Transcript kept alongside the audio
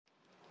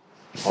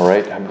All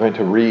right, I'm going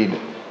to read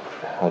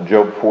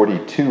Job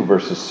 42,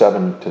 verses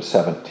 7 to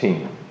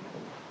 17.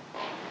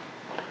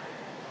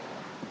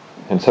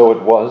 And so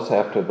it was,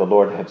 after the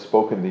Lord had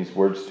spoken these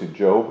words to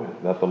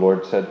Job, that the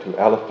Lord said to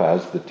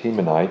Eliphaz the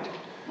Temanite,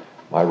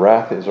 "My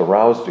wrath is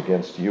aroused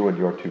against you and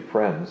your two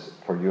friends,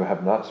 for you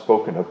have not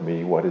spoken of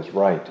me what is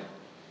right,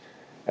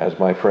 as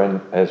my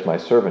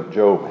servant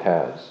Job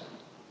has.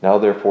 Now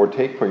therefore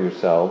take for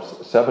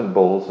yourselves 7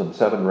 bulls and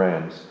 7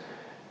 rams.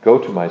 Go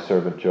to my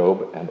servant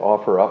Job, and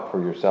offer up for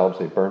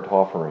yourselves a burnt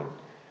offering,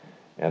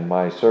 and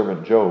my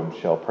servant Job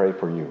shall pray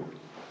for you.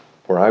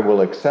 For I will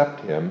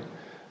accept him,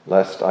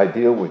 lest I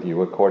deal with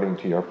you according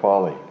to your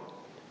folly,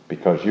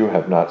 because you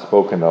have not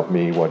spoken of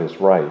me what is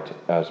right,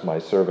 as my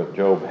servant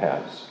Job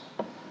has."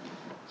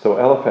 So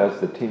Eliphaz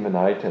the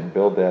Temanite, and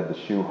Bildad the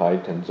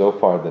Shuhite, and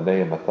Zophar the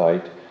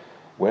Naamathite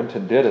went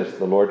and did as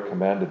the Lord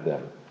commanded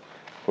them,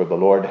 for the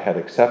Lord had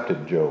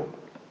accepted Job.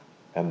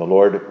 And the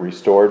Lord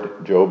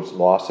restored Job's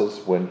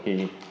losses when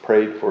he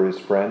prayed for his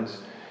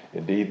friends.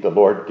 Indeed, the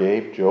Lord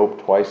gave Job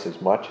twice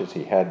as much as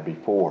he had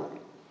before.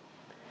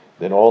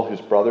 Then all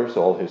his brothers,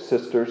 all his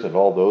sisters, and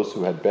all those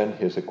who had been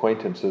his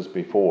acquaintances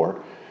before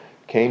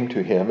came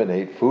to him and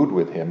ate food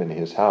with him in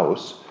his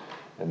house,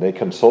 and they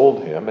consoled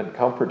him and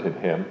comforted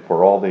him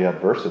for all the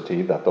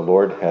adversity that the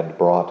Lord had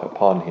brought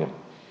upon him.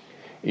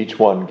 Each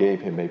one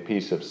gave him a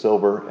piece of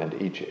silver and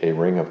each a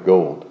ring of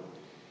gold.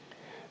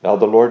 Now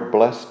the Lord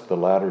blessed the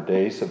latter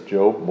days of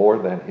Job more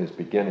than his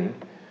beginning,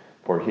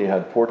 for he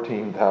had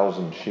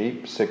 14,000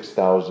 sheep,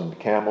 6,000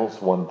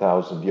 camels,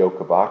 1,000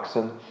 yoke of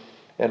oxen,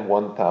 and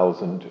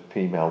 1,000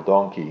 female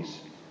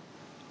donkeys.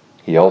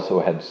 He also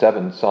had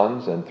 7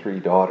 sons and 3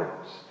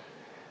 daughters.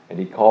 And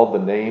he called the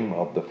name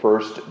of the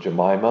first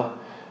Jemimah,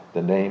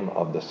 the name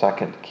of the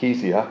second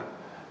Kezia,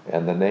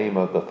 and the name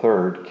of the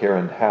third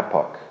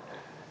Keren-Happuch.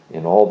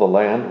 In all the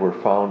land were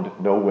found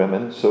no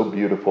women so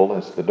beautiful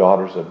as the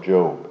daughters of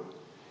Job.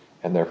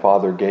 And their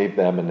father gave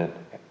them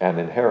an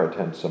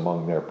inheritance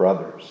among their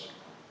brothers.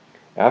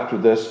 After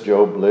this,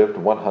 Job lived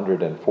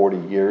 140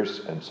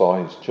 years and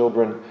saw his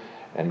children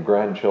and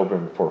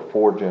grandchildren for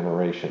 4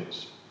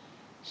 generations.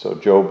 So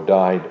Job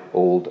died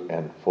old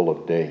and full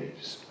of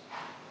days.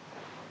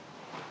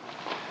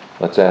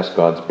 Let's ask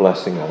God's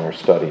blessing on our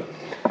study.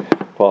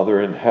 Father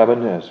in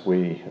heaven, as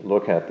we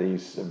look at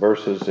these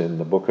verses in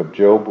the book of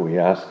Job, we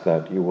ask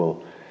that you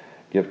will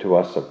give to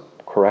us a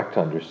correct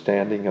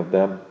understanding of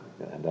them,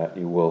 and that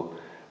you will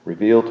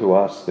reveal to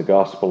us the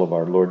gospel of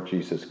our Lord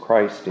Jesus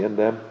Christ in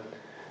them,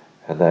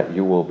 and that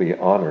you will be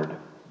honored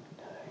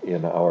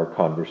in our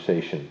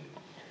conversation.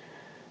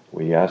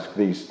 We ask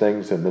these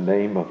things in the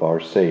name of our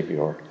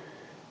Savior.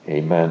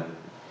 Amen.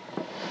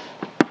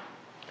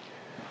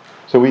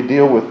 So we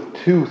deal with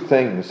 2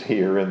 things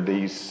here in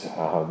these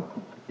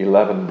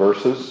 11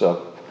 verses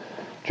of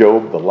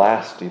Job, the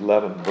last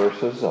 11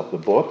 verses of the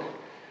book.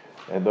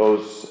 And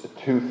those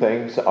 2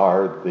 things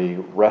are the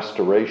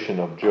restoration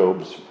of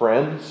Job's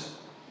friends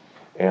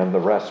and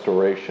the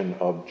restoration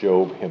of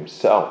Job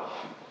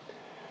himself.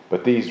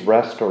 But these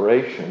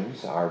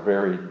restorations are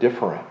very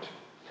different.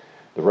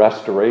 The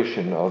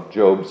restoration of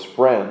Job's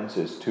friends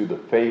is to the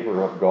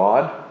favor of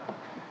God.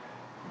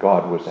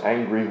 God was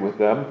angry with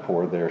them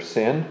for their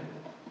sin.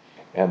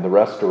 And the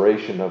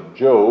restoration of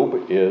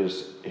Job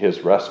is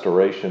his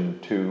restoration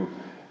to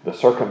the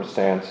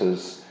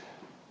circumstances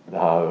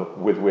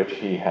with which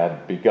he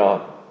had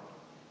begun.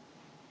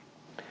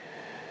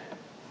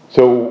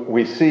 So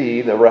we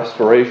see the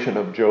restoration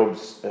of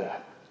Job's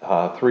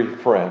 3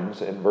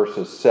 friends in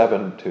verses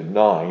 7 to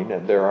 9,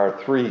 and there are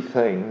 3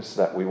 things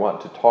that we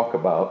want to talk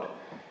about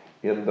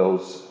in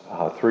those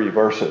 3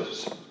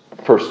 verses.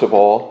 First of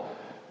all,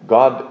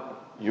 God,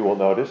 you will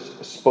notice,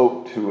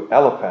 spoke to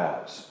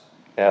Eliphaz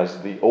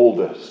as the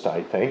oldest,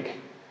 I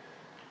think,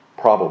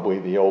 probably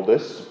the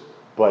oldest,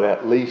 but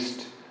at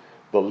least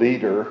the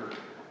leader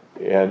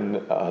in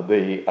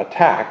the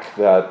attack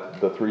that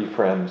the 3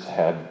 friends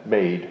had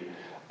made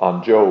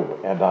on Job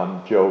and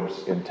on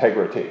Job's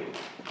integrity.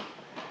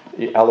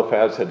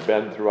 Eliphaz had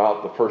been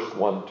throughout the first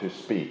one to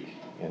speak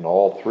in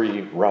all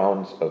 3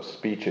 rounds of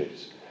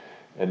speeches.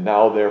 And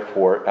now,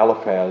 therefore,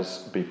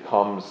 Eliphaz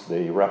becomes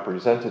the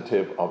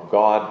representative of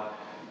God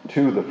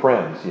to the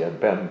friends. He had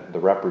been the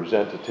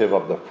representative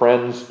of the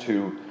friends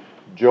to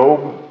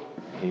Job.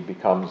 He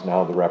becomes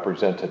now the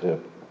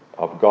representative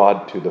of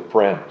God to the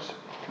friends.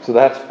 So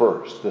that's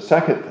first. The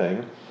second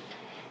thing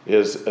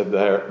is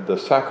the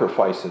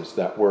sacrifices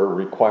that were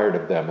required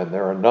of them. And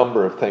there are a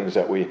number of things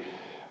that we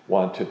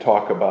want to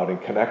talk about in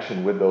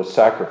connection with those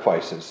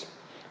sacrifices.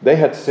 They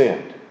had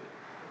sinned.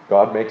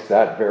 God makes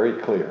that very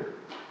clear.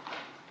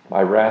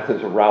 My wrath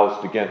is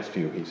aroused against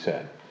you, he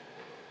said.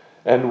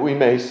 And we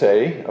may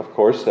say, of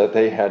course, that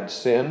they had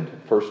sinned,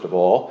 first of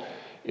all,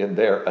 in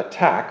their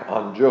attack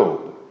on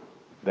Job.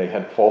 They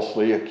had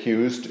falsely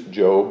accused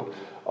Job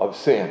of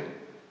sin.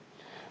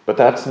 But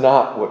that's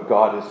not what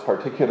God is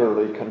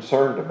particularly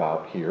concerned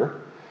about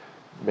here.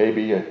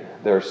 Maybe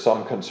there's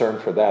some concern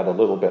for that a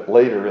little bit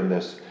later in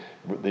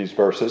these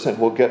verses, and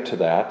we'll get to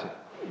that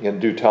in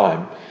due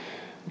time.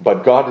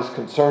 But God is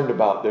concerned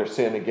about their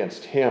sin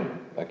against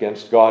him,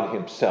 against God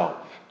himself.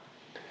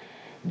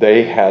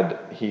 They had,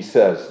 he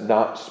says,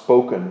 not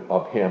spoken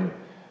of him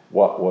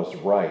what was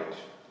right.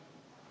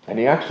 And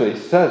he actually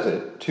says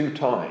it 2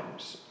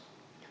 times.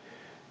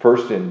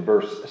 First in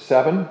verse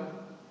 7,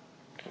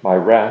 my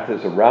wrath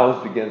is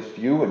aroused against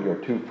you and your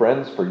 2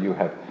 friends, for you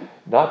have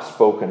not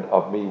spoken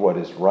of me what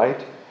is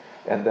right.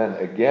 And then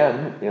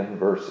again in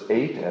verse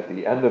 8, at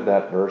the end of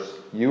that verse,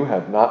 you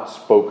have not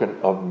spoken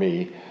of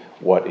me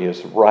what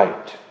is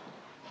right.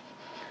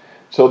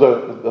 So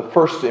the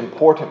first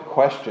important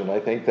question I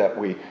think that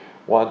we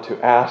want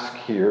to ask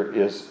here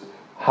is,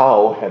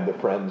 how had the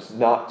friends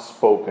not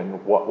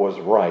spoken what was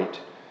right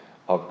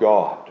of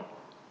God?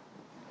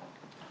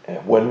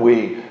 And when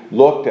we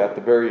looked at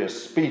the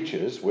various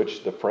speeches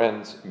which the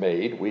friends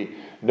made, we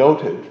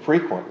noted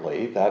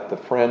frequently that the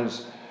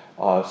friends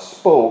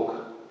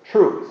spoke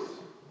truth.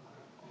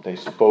 They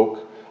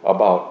spoke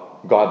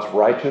about God's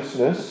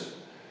righteousness,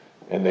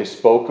 and they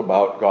spoke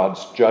about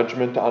God's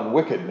judgment on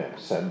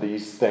wickedness, and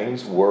these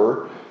things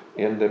were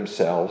in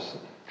themselves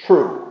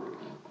true.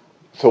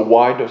 So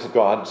why does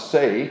God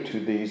say to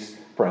these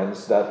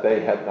friends that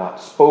they had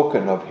not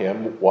spoken of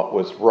him what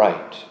was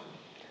right?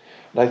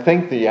 And I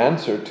think the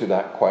answer to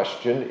that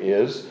question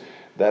is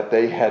that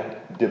they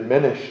had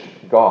diminished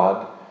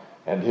God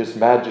and his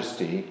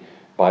majesty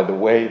by the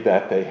way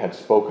that they had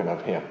spoken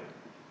of him.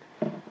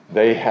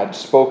 They had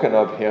spoken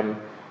of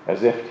him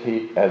as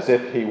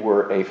if he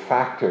were a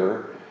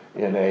factor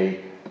in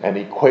an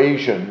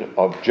equation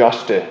of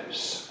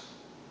justice.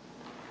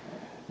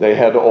 They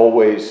had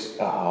always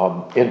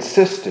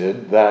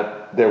insisted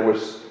that there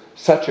was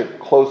such a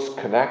close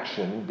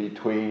connection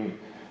between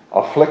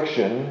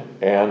affliction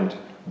and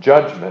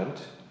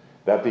judgment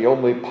that the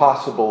only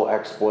possible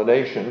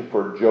explanation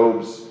for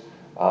Job's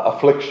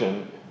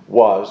affliction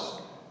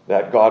was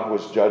that God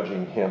was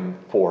judging him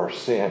for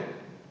sin.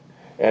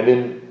 And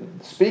in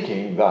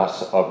speaking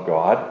thus of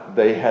God,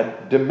 they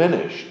had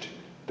diminished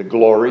the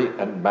glory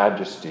and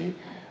majesty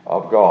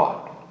of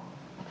God.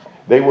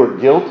 They were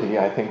guilty,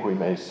 I think we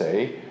may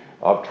say,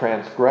 of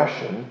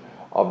transgression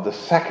of the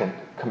 2nd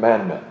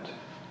commandment.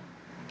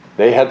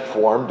 They had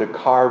formed a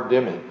carved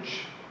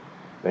image.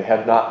 They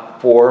had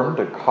not formed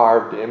a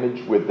carved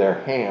image with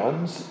their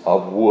hands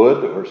of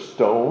wood or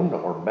stone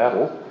or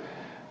metal,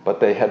 but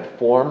they had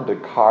formed a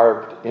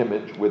carved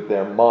image with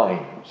their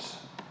minds.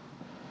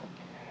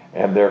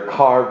 And their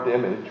carved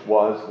image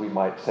was, we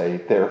might say,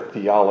 their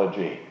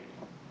theology.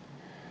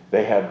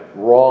 They had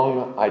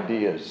wrong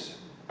ideas,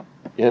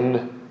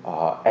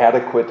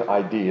 inadequate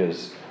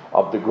ideas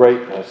of the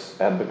greatness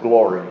and the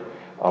glory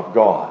of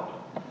God.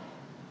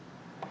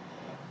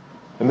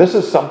 And this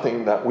is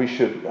something that we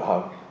should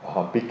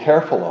be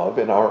careful of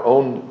in our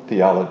own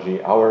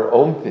theology. Our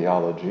own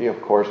theology,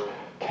 of course,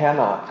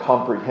 cannot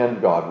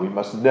comprehend God. We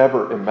must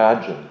never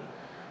imagine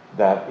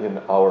that in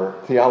our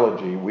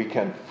theology we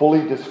can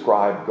fully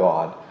describe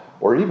God,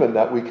 or even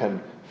that we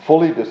can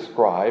fully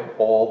describe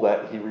all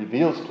that he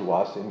reveals to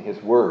us in his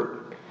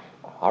word.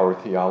 Our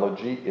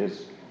theology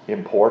is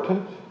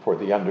important for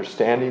the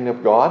understanding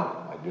of God.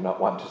 I do not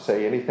want to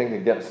say anything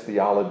against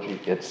theology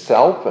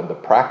itself and the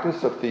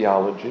practice of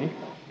theology,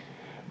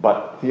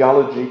 but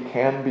theology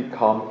can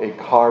become a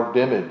carved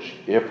image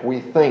if we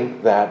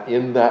think that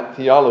in that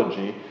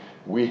theology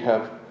we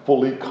have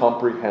fully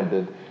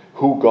comprehended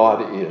who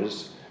God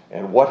is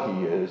and what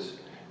he is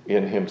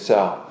in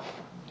himself.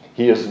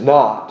 He is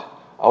not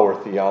our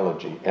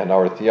theology, and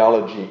our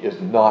theology is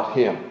not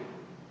him.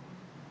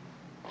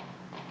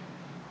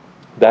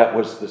 That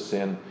was the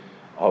sin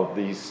of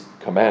these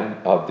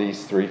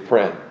 3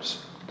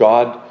 friends.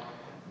 God,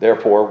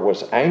 therefore,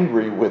 was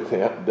angry with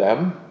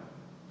them,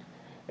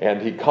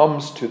 and he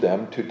comes to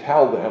them to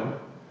tell them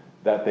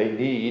that they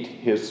need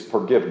his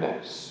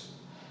forgiveness.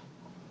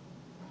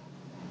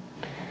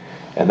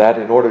 And that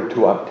in order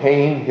to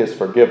obtain his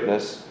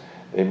forgiveness,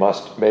 they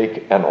must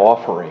make an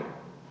offering.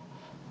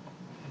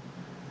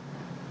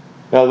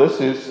 Now, this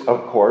is,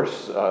 of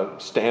course,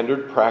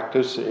 standard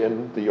practice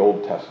in the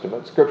Old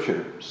Testament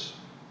scriptures.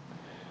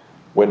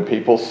 When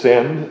people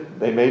sinned,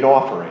 they made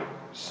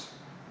offerings.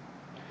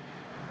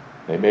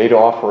 They made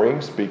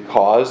offerings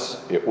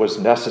because it was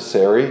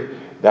necessary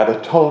that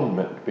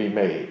atonement be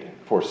made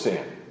for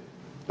sin.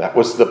 That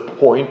was the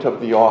point of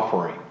the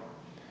offering.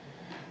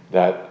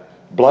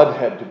 That blood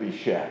had to be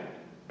shed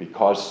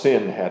because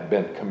sin had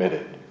been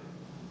committed.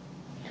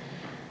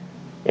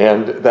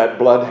 And that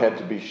blood had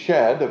to be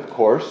shed, of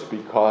course,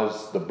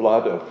 because the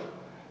blood of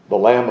the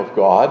Lamb of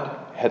God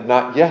had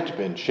not yet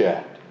been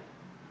shed.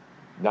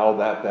 Now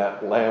that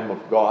that Lamb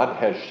of God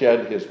has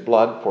shed his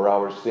blood for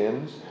our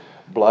sins,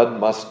 blood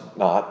must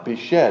not be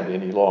shed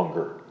any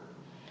longer.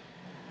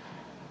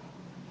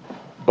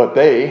 But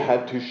they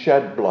had to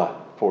shed blood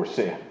for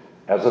sin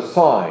as a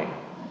sign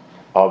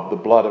of the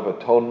blood of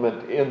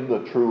atonement in the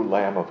true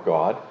Lamb of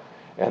God.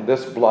 And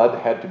this blood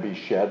had to be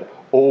shed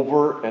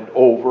over and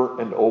over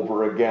and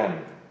over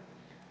again.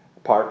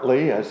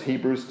 Partly, as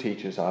Hebrews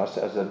teaches us,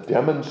 as a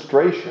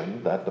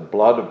demonstration that the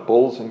blood of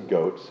bulls and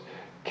goats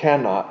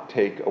cannot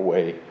take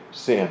away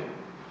sin.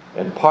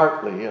 and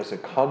partly as a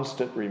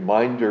constant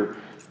reminder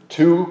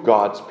to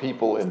God's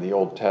people in the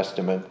Old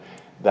Testament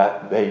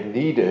that they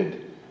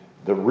needed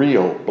the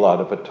real blood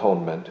of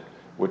atonement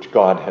which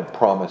God had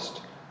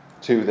promised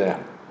to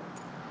them.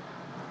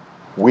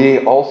 We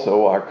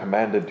also are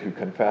commanded to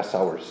confess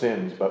our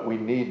sins, but we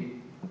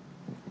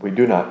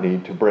do not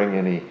need to bring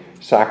any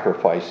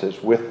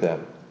sacrifices with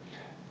them.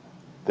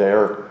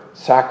 Their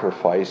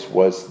sacrifice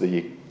was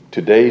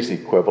today's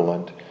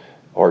equivalent,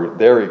 or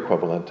their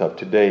equivalent of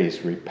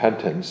today's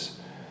repentance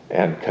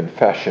and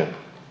confession,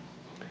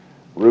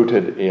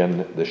 rooted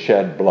in the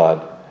shed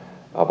blood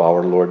of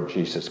our Lord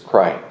Jesus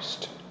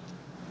Christ.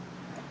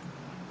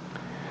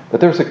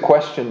 But there's a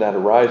question that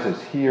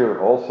arises here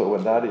also,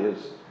 and that is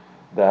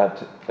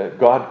that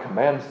God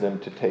commands them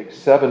to take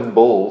 7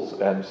 bulls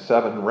and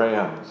 7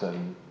 rams.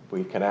 And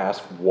we can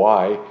ask,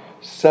 why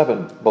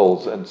 7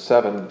 bulls and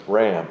 7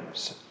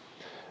 rams?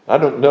 I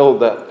don't know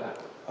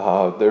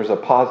that there's a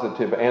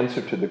positive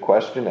answer to the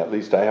question. At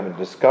least I haven't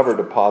discovered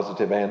a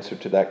positive answer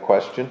to that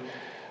question.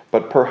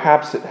 But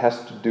perhaps it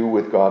has to do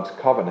with God's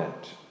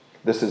covenant.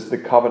 This is the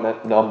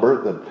covenant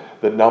number,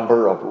 the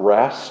number of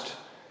rest,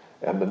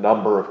 and the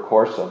number, of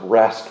course, of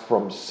rest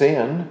from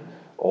sin,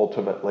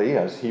 ultimately,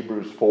 as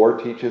Hebrews 4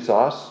 teaches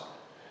us,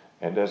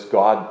 and as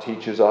God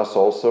teaches us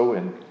also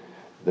in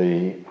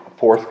the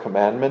 4th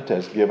commandment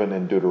as given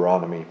in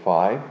Deuteronomy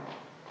 5.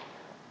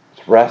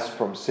 It's rest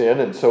from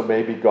sin, and so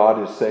maybe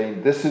God is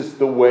saying this is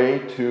the way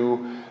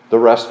to the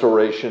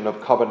restoration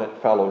of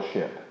covenant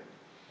fellowship.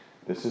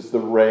 This is the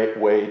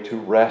way to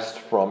rest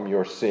from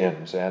your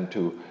sins and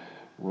to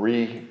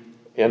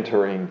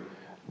re-entering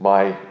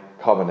my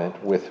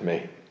covenant with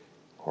me,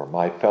 or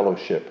my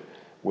fellowship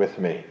with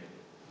me.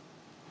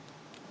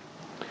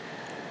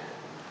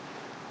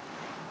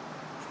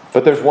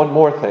 But there's one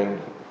more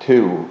thing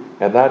too,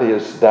 and that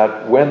is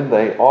that when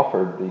they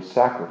offered these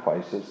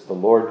sacrifices, the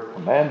Lord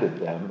commanded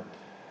them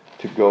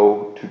to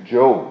go to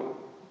Job.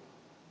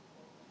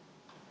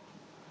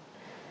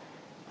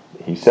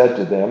 He said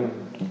to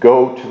them,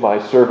 "Go to my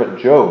servant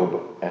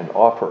Job and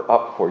offer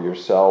up for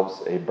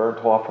yourselves a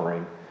burnt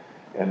offering,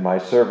 and my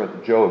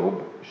servant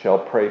Job shall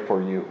pray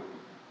for you."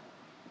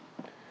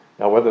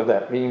 Now, whether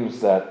that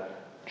means that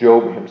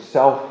Job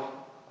himself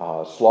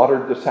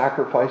slaughtered the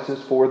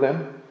sacrifices for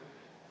them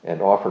and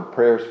offered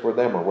prayers for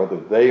them, or whether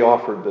they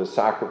offered the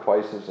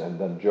sacrifices and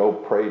then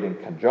Job prayed in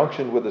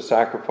conjunction with the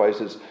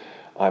sacrifices,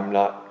 I'm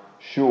not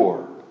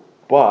sure.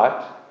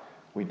 But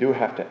we do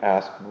have to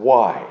ask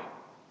why.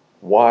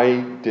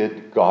 Why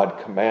did God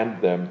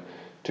command them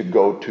to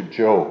go to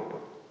Job?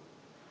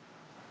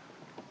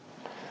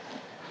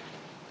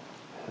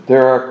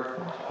 There are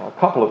a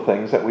couple of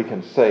things that we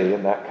can say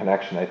in that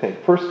connection, I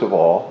think. First of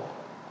all,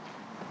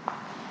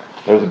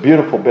 there's a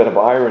beautiful bit of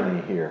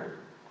irony here.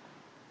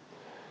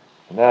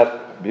 And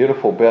that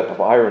beautiful bit of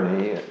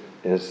irony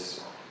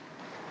is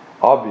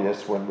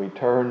obvious when we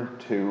turn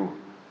to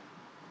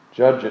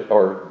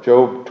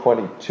Job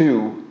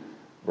 22,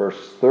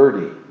 verse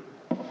 30.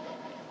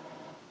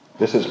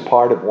 This is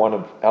part of one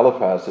of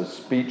Eliphaz's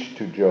speech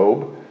to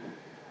Job,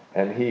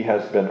 and he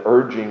has been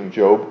urging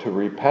Job to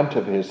repent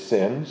of his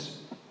sins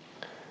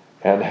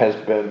and has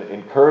been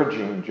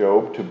encouraging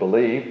Job to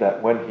believe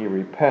that when he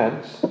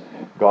repents,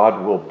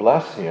 God will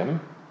bless him.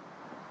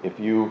 If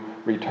you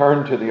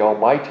return to the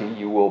Almighty,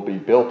 you will be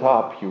built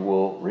up. You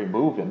will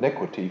remove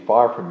iniquity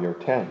far from your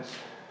tents.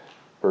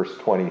 Verse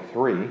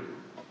 23.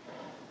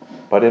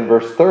 But in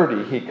verse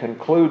 30, he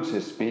concludes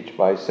his speech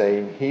by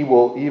saying, "He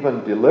will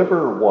even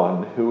deliver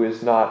one who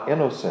is not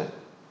innocent.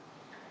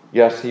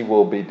 Yes, he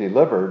will be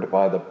delivered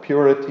by the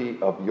purity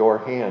of your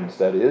hands."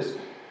 That is,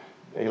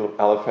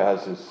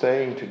 Eliphaz is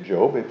saying to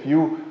Job, if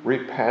you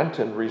repent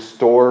and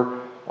restore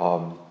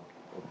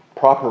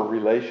proper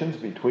relations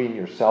between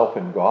yourself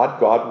and God,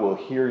 God will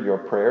hear your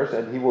prayers,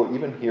 and he will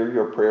even hear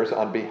your prayers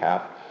on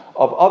behalf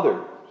of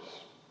others.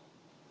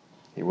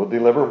 He will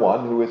deliver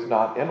one who is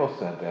not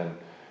innocent. And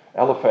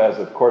Eliphaz,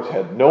 of course,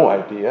 had no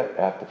idea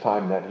at the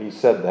time that he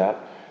said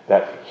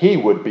that he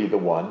would be the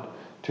one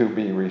to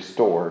be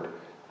restored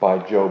by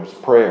Job's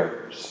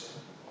prayers.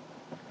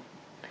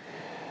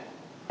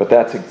 But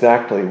that's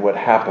exactly what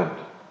happened.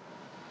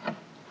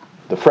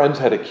 The friends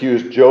had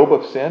accused Job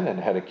of sin and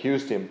had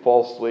accused him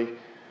falsely.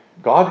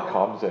 God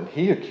comes and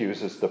he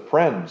accuses the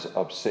friends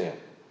of sin.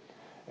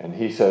 And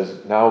he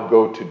says, now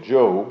go to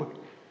Job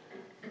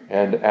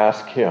and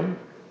ask him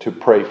to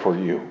pray for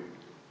you.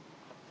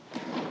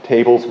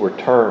 Tables were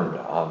turned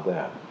on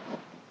them.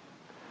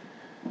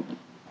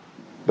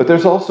 But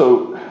there's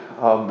also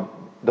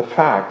the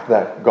fact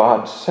that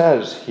God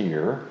says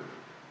here,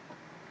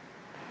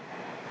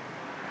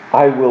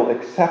 I will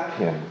accept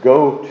him.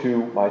 Go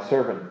to my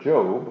servant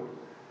Job,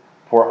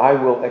 for I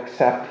will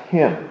accept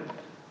him,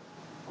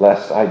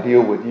 lest I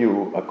deal with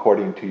you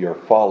according to your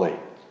folly.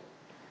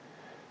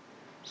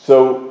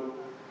 So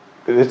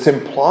it's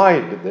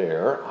implied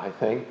there, I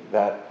think,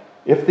 that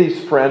if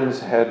these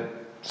friends had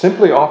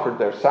simply offered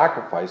their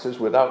sacrifices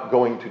without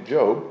going to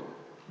Job,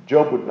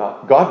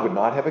 God would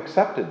not have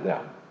accepted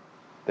them.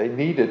 They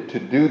needed to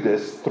do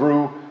this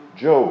through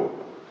Job.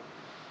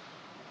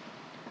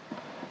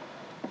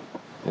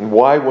 And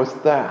why was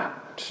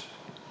that?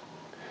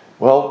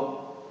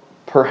 Well,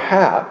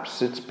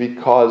 perhaps it's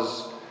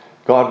because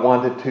God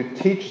wanted to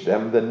teach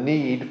them the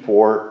need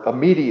for a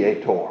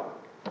mediator.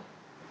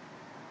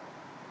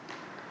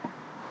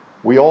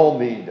 We all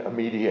need a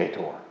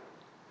mediator.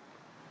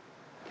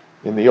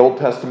 In the Old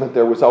Testament,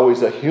 there was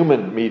always a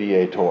human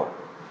mediator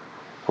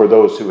for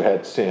those who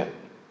had sinned.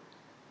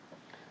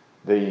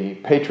 The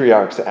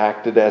patriarchs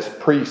acted as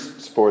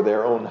priests for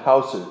their own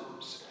houses.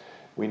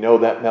 We know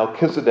that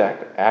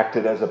Melchizedek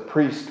acted as a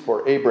priest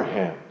for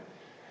Abraham,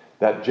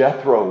 that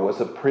Jethro was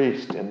a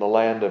priest in the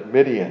land of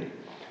Midian,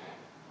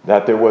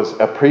 that there was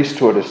a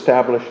priesthood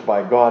established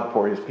by God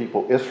for his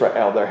people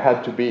Israel. There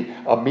had to be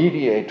a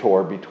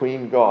mediator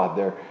between God.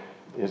 There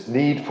is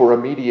need for a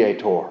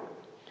mediator.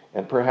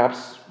 And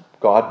perhaps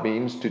God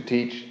means to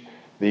teach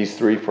these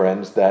three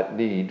friends that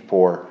need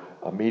for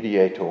a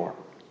mediator.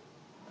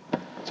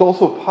 It's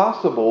also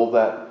possible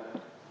that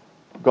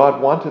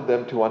God wanted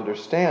them to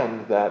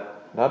understand that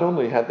not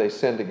only had they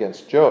sinned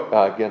against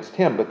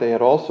him, but they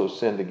had also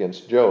sinned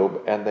against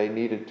Job, and they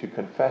needed to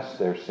confess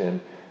their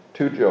sin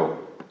to Job.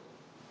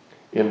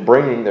 In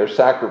bringing their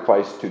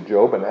sacrifice to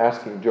Job and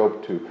asking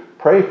Job to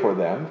pray for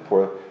them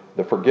for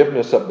the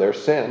forgiveness of their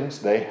sins,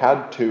 they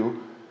had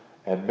to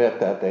admit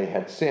that they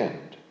had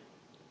sinned.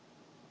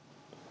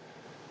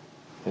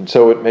 And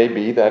so it may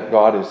be that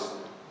God is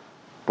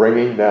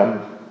bringing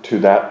them to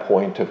that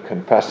point of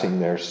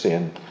confessing their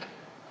sin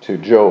to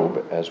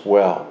Job as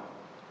well.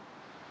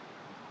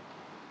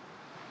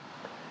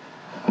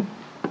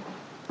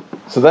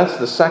 So that's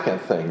the second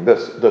thing,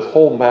 this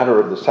whole matter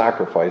of the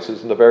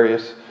sacrifices and the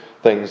various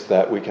things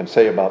that we can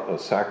say about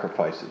those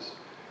sacrifices.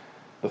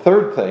 The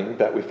third thing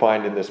that we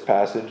find in this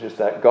passage is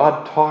that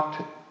God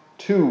talked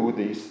to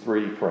these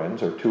three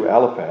friends, or to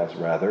Eliphaz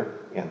rather,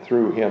 and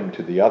through him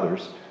to the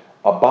others,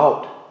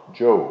 about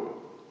Job.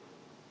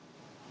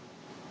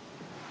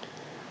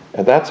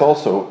 And that's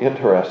also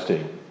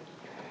interesting.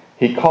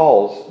 He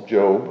calls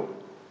Job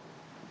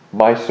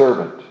my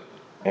servant,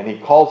 and he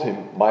calls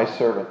him my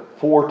servant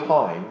 4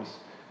 times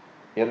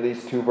in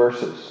these 2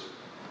 verses,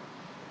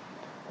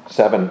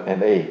 7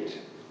 and 8.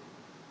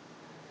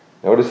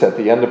 Notice at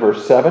the end of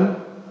verse 7,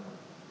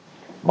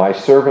 my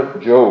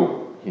servant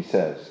Job, he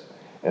says.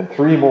 And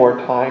 3 more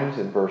times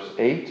in verse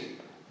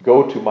 8,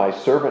 go to my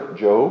servant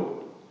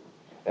Job,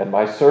 and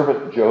my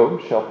servant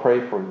Job shall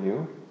pray for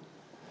you.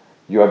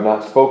 You have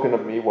not spoken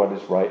of me what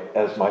is right,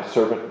 as my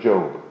servant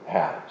Job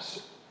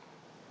has.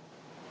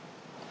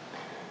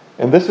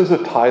 And this is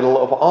a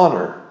title of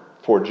honor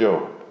for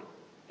Job.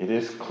 It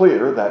is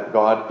clear that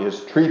God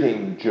is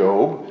treating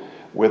Job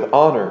with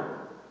honor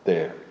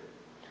there.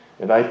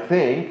 And I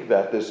think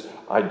that this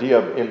idea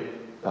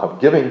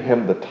of giving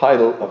him the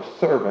title of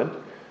servant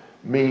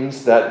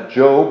means that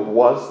Job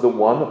was the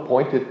one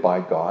appointed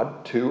by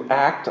God to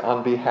act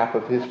on behalf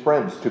of his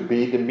friends, to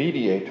be the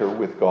mediator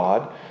with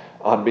God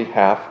on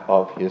behalf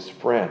of his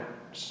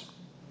friends.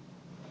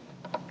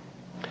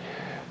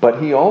 But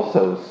he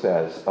also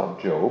says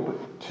of Job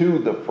to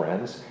the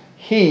friends,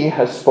 he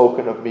has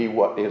spoken of me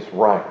what is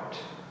right.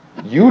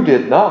 You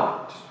did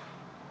not,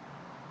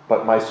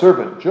 but my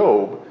servant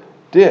Job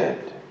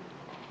did.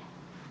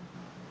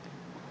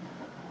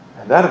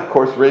 And that, of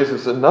course,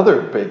 raises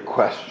another big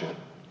question.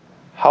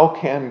 How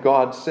can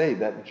God say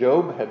that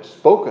Job had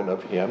spoken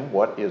of him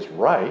what is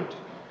right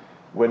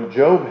when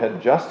Job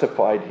had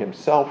justified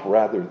himself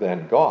rather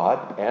than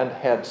God and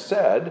had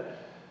said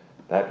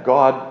that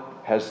God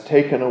has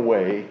taken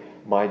away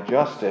my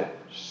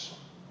justice?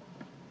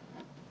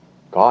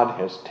 God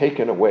has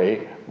taken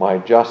away my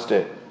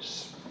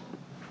justice.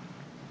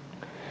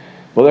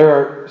 Well, there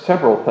are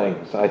several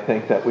things I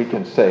think that we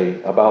can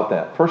say about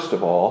that. First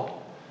of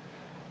all,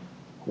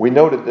 we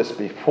noted this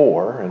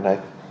before, and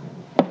I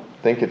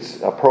think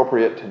it's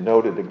appropriate to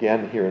note it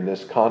again here in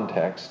this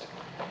context.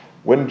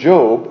 When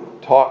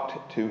Job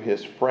talked to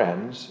his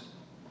friends,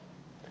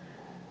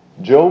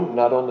 Job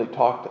not only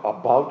talked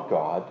about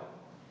God,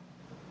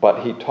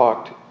 but he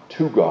talked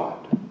to God.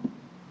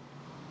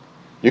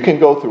 You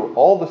can go through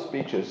all the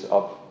speeches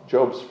of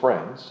Job's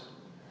friends,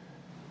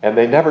 and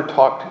they never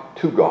talked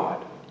to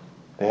God.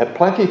 They had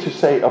plenty to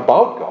say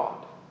about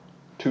God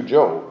to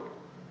Job,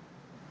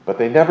 but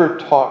they never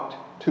talked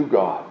to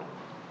God.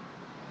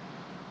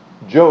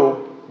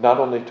 Job not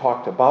only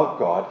talked about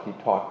God, he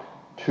talked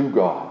to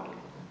God.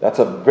 That's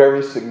a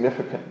very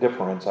significant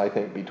difference, I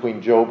think,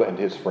 between Job and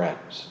his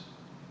friends.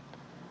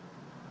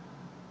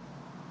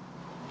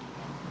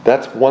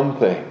 That's one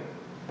thing.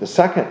 The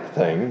second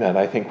thing that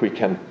I think we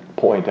can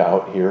point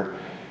out here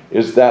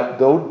is that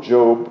though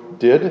Job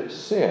did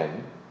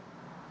sin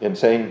in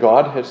saying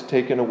God has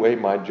taken away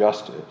my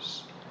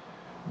justice,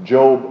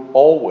 Job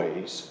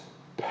always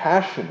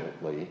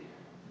passionately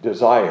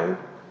desired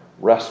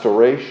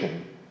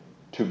restoration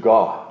to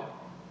God.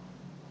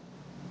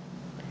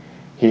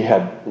 He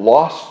had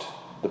lost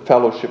the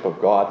fellowship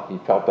of God. He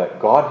felt that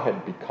God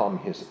had become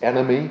his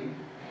enemy.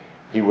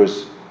 He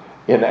was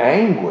in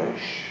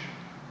anguish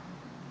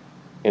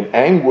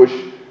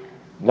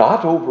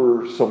not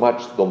over so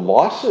much the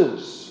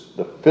losses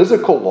the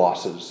physical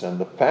losses and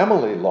the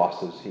family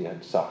losses he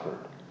had suffered.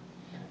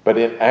 But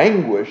in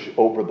anguish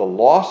over the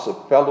loss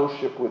of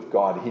fellowship with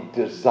God, he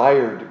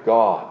desired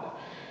God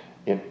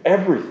in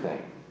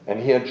everything. And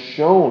he had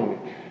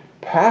shown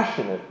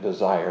passionate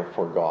desire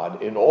for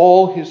God in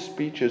all his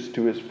speeches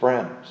to his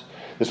friends.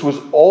 This was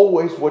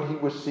always what he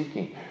was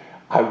seeking.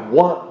 I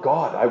want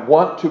God. I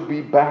want to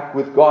be back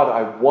with God.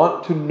 I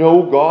want to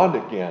know God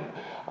again.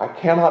 I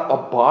cannot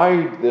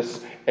abide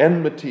this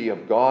enmity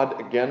of God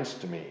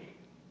against me.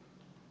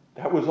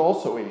 That was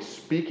also a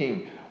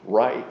speaking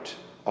right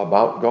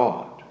about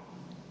God.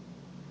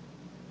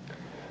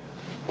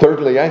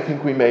 Thirdly, I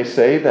think we may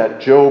say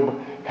that Job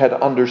had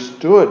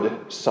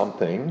understood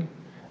something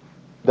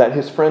that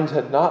his friends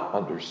had not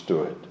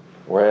understood,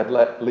 or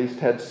at least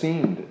had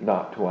seemed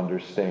not to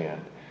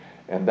understand.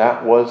 And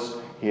that was,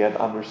 he had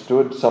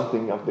understood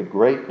something of the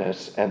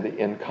greatness and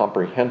the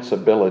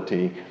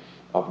incomprehensibility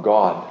of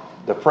God.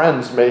 The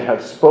friends may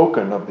have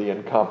spoken of the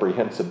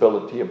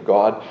incomprehensibility of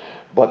God,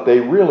 but they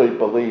really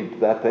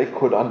believed that they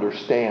could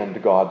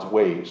understand God's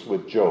ways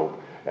with Job,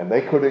 and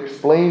they could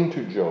explain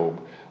to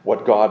Job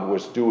what God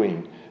was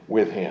doing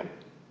with him.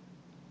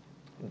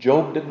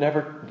 Job did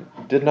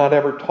not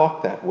ever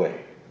talk that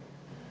way.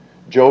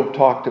 Job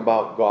talked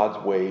about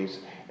God's ways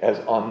as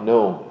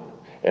unknown,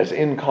 as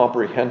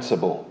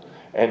incomprehensible,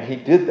 and he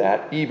did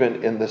that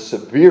even in the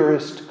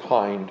severest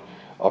kind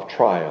of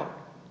trial.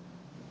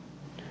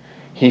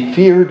 He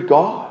feared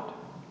God,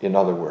 in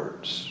other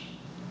words.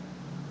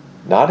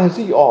 Not as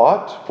he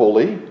ought,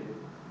 fully,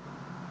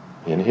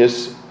 in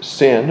his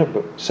sin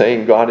of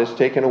saying God has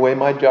taken away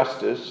my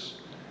justice.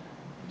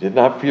 He did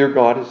not fear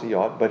God as he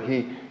ought, but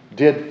he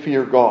did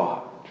fear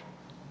God.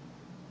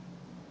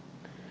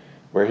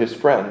 Where his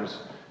friends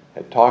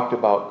had talked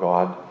about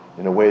God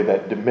in a way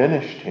that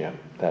diminished him,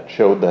 that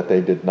showed that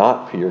they did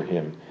not fear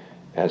him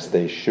as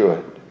they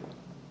should.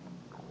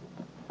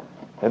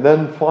 And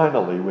then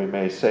finally, we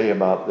may say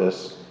about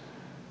this,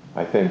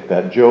 I think,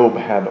 that Job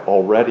had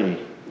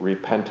already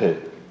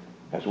repented.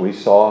 As we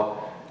saw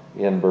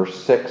in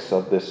verse 6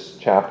 of this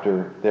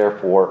chapter,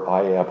 therefore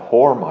I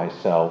abhor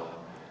myself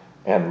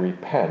and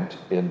repent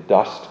in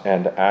dust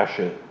and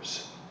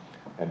ashes.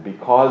 And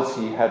because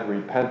he had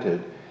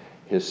repented,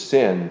 his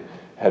sin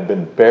had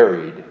been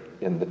buried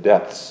in the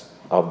depths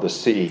of the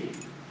sea,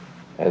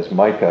 as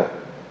Micah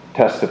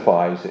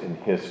testifies in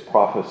his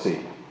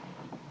prophecy.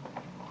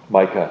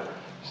 Micah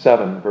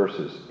 7,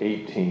 verses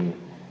 18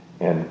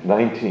 and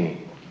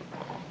 19.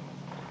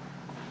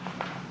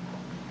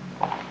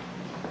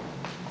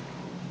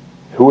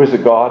 Who is a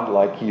God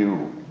like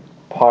you,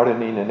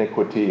 pardoning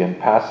iniquity and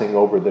passing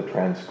over the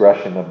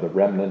transgression of the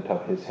remnant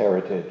of his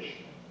heritage?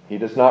 He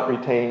does not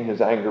retain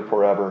his anger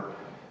forever,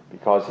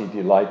 because he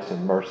delights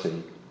in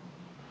mercy.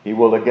 He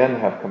will again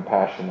have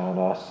compassion on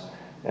us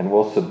and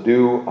will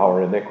subdue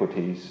our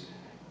iniquities.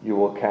 You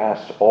will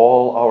cast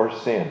all our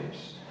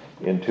sins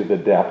into the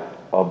depth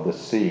of the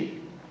sea.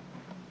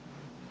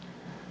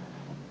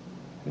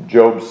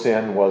 Job's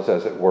sin was,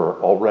 as it were,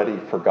 already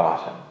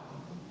forgotten.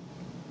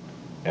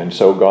 And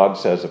so God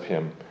says of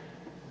him,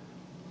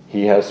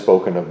 he has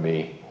spoken of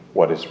me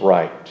what is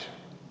right.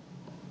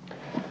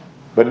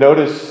 But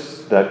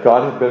notice that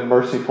God had been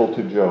merciful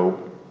to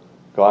Job.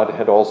 God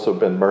had also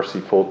been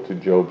merciful to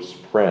Job's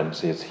friends.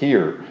 He is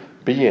here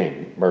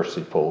being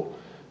merciful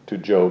to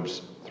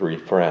Job's three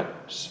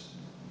friends.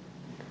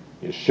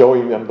 He is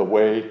showing them the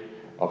way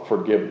of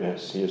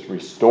forgiveness. He is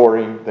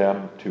restoring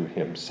them to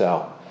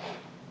himself.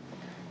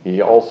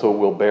 He also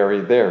will bury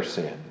their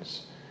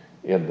sins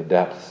in the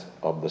depths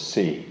of the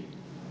sea.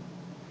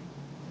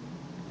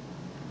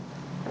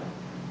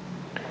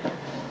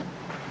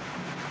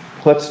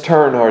 Let's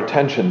turn our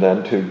attention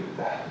then to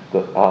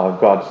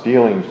God's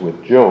dealings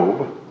with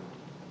Job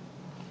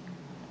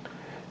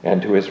and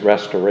to his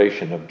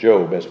restoration of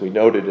Job. As we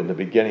noted in the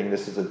beginning,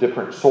 this is a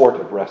different sort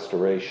of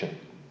restoration.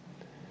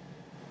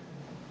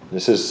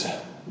 This is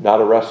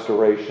not a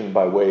restoration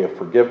by way of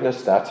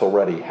forgiveness. That's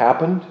already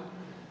happened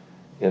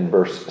in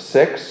verse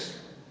 6.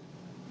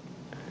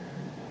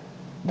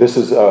 This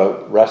is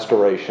a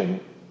restoration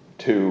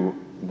to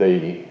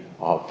the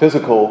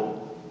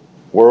physical,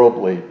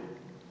 worldly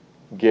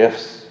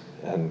gifts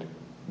and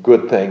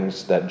good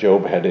things that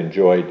Job had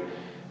enjoyed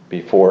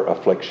before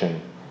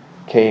affliction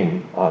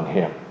came on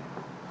him.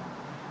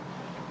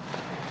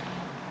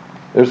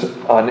 There's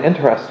an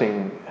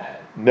interesting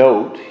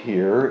note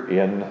here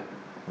in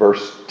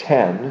verse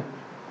 10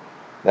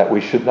 that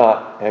we should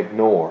not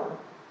ignore.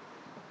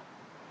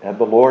 And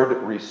the Lord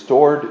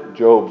restored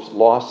Job's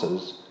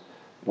losses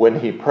when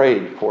he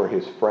prayed for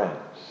his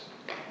friends.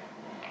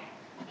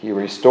 He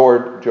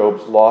restored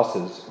Job's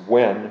losses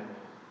when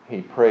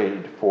he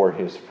prayed for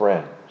his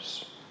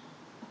friends.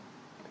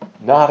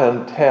 Not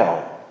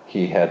until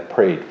he had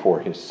prayed for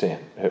his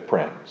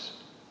friends.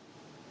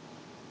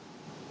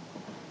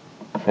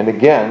 And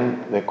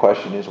again, the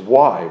question is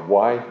why?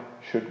 Why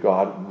should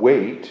God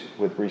wait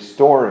with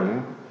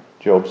restoring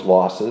Job's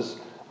losses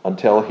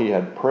until he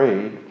had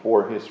prayed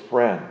for his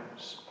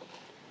friends?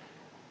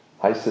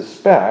 I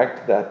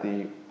suspect that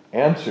the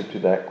answer to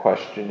that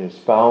question is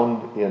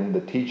found in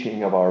the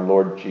teaching of our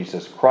Lord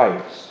Jesus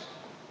Christ.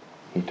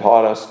 He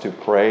taught us to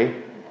pray,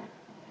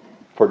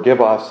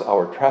 "Forgive us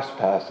our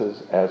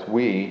trespasses as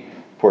we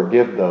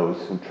forgive those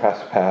who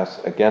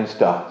trespass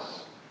against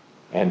us."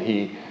 And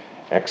he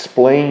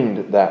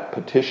explained that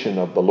petition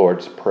of the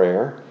Lord's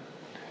Prayer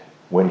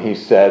when he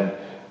said,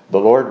 "The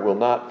Lord will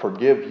not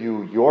forgive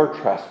you your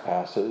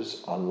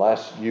trespasses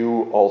unless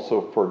you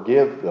also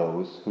forgive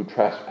those who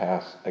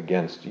trespass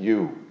against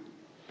you."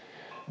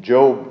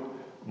 Job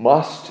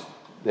must,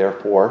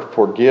 therefore,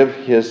 forgive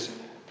his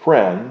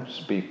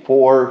friends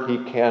before he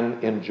can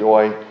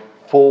enjoy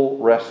full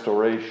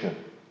restoration.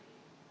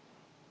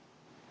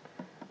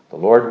 The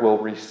Lord will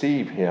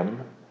receive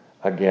him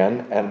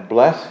again and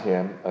bless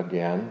him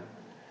again,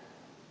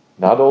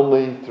 not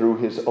only through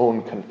his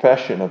own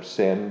confession of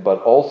sin,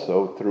 but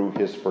also through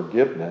his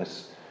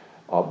forgiveness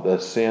of the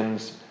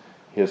sins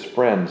his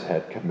friends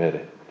had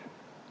committed.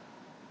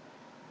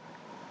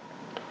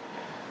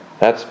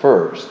 That's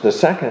first. The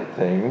second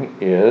thing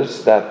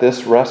is that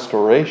this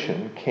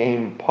restoration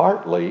came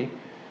partly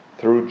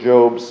through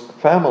Job's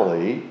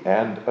family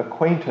and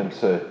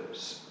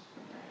acquaintances.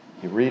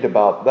 You read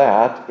about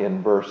that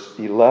in verse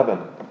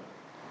 11.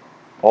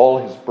 All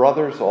his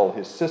brothers, all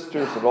his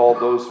sisters, and all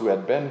those who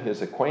had been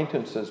his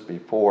acquaintances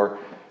before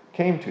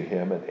came to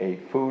him and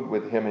ate food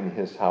with him in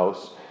his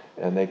house,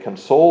 and they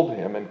consoled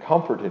him and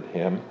comforted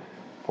him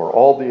for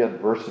all the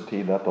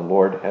adversity that the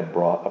Lord had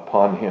brought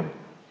upon him.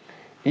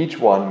 Each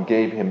one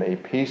gave him a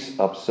piece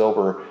of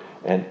silver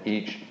and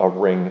each a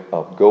ring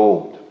of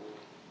gold.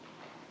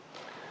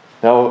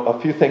 Now, a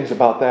few things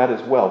about that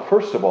as well.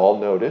 First of all,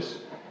 notice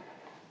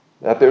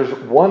that there's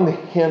one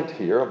hint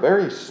here, a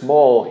very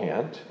small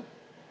hint,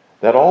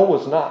 that all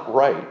was not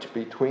right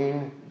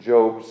between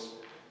Job's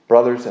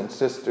brothers and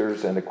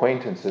sisters and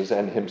acquaintances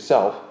and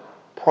himself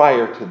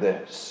prior to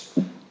this.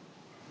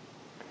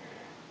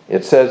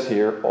 It says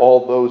here,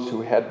 all those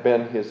who had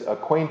been his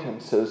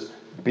acquaintances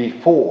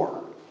before,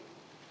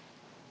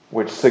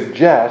 which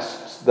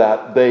suggests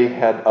that they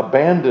had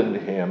abandoned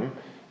him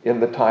in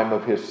the time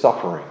of his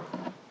suffering.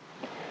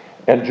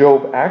 And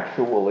Job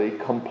actually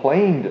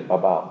complained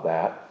about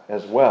that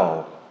as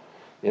well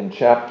in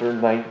chapter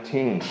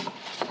 19,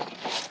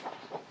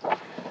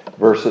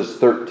 verses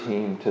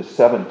 13 to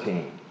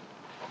 17.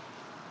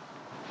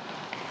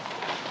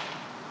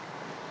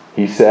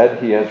 He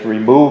said, "He has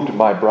removed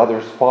my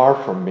brothers far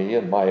from me,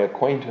 and my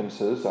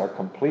acquaintances are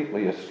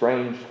completely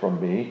estranged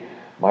from me.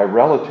 My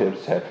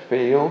relatives have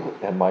failed,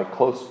 and my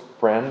close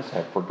friends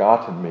have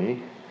forgotten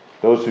me.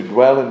 Those who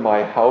dwell in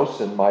my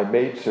house and my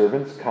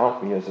maidservants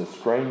count me as a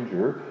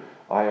stranger.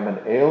 I am an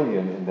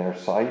alien in their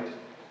sight.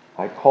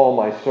 I call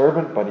my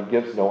servant, but he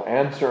gives no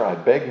answer. I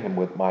beg him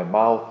with my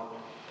mouth.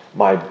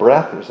 My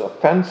breath is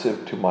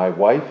offensive to my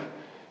wife,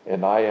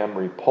 and I am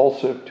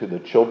repulsive to the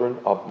children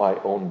of my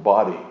own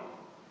body."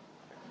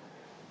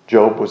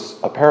 Job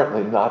was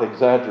apparently not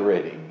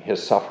exaggerating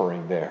his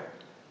suffering there.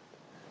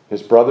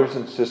 His brothers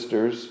and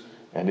sisters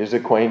and his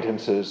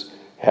acquaintances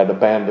had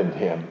abandoned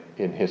him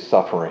in his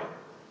suffering.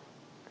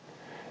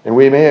 And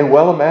we may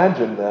well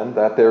imagine then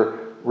that their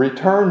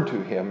return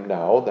to him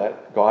now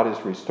that God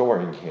is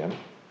restoring him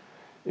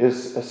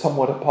is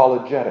somewhat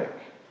apologetic,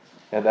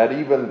 and that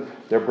even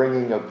their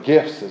bringing of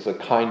gifts is a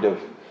kind of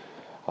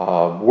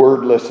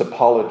wordless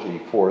apology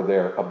for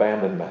their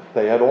abandonment.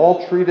 They had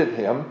all treated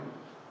him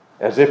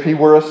as if he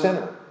were a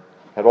sinner,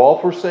 had all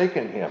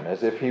forsaken him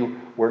as if he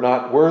were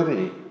not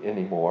worthy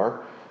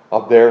anymore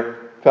of their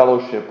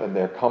fellowship and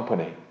their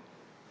company.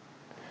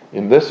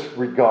 In this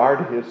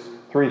regard, his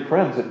three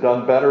friends had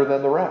done better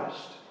than the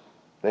rest.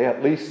 They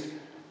at least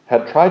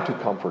had tried to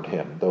comfort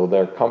him, though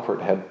their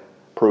comfort had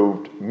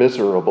proved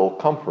miserable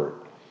comfort.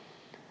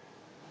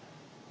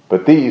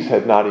 But these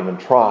had not even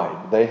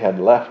tried. They had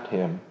left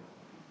him,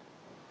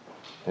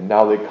 and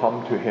now they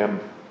come to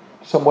him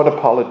somewhat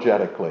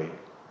apologetically,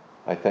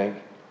 I think,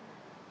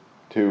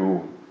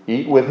 to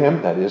eat with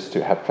him, that is,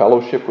 to have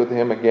fellowship with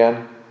him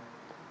again,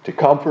 to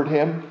comfort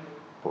him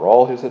for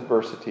all his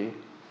adversity,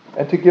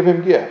 and to give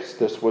him gifts.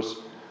 This was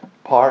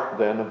part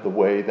then of the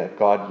way that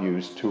God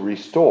used to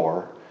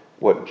restore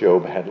what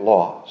Job had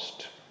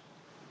lost.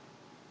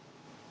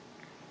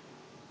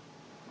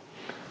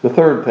 The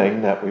third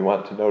thing that we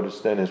want to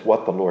notice then is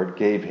what the Lord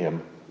gave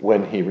him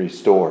when he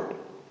restored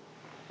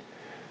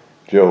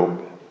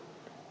Job.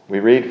 We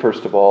read,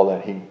 first of all,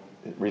 that he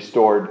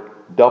restored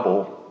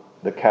double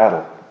the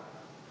cattle.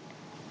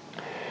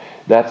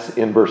 That's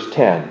in verse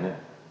 10.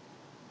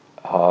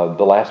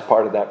 The last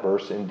part of that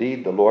verse,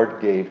 "Indeed, the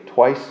Lord gave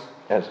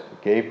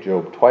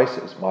Job twice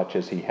as much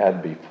as he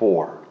had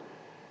before."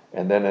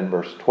 And then in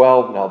verse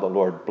 12, "Now the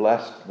Lord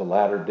blessed the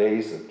latter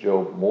days of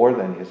Job more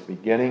than his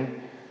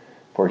beginning,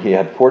 for he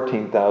had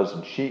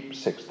 14,000 sheep,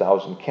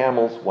 6,000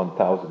 camels,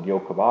 1,000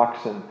 yoke of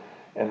oxen,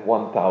 and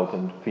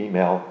 1,000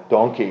 female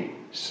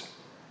donkeys."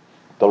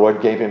 The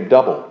Lord gave him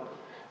double.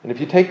 And if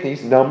you take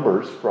these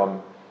numbers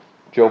from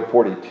Job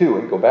 42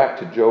 and go back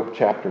to Job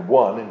chapter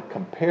 1 and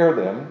compare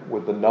them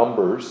with the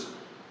numbers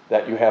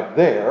that you have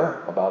there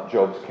about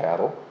Job's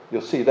cattle,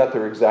 you'll see that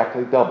they're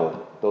exactly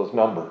double those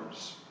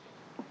numbers.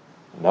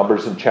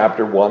 Numbers in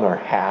chapter 1 are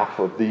half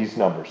of these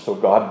numbers. So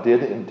God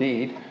did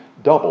indeed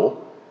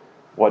double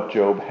what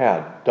Job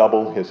had,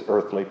 double his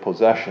earthly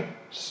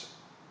possessions.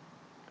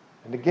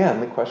 And again,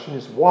 the question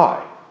is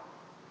why?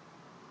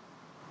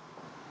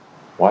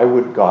 Why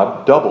would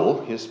God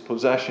double his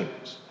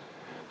possessions?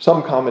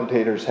 Some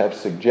commentators have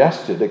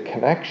suggested a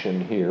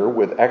connection here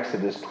with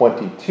Exodus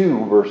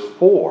 22, verse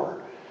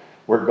 4,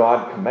 where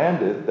God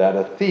commanded that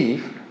a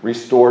thief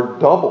restore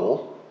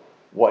double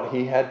what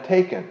he had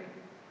taken.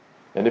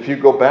 And if you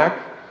go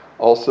back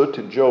also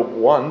to Job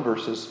 1,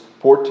 verses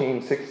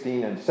 14,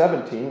 16, and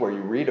 17, where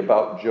you read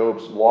about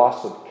Job's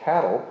loss of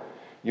cattle,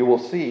 you will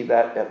see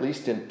that at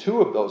least in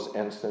 2 of those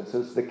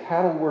instances, the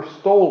cattle were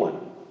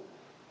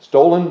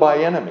stolen by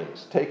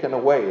enemies, taken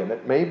away. And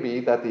it may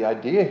be that the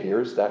idea here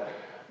is that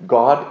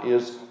God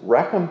is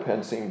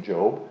recompensing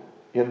Job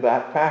in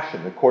that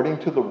fashion, according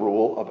to the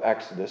rule of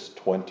Exodus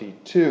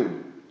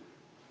 22.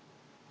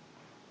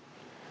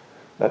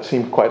 That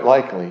seemed quite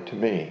likely to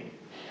me.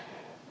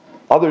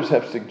 Others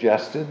have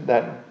suggested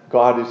that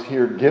God is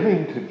here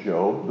giving to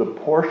Job the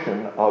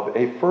portion of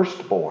a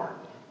firstborn.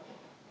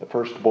 The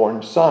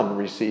firstborn son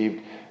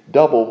received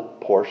double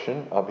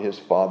portion of his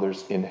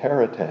father's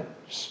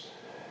inheritance.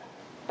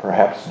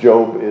 Perhaps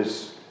Job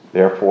is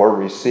therefore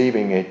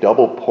receiving a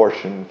double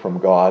portion from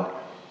God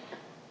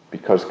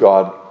because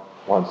God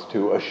wants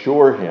to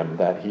assure him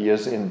that he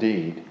is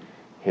indeed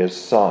his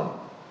son.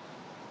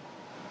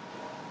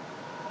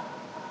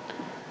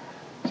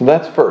 So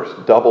that's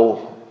first,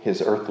 double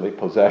his earthly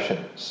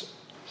possessions.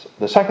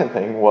 The second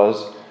thing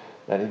was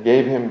that he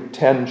gave him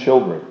 10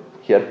 children.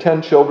 He had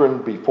 10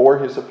 children before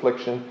his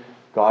affliction.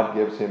 God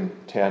gives him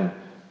 10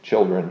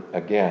 children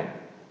again.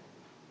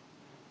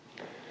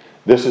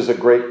 This is a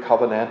great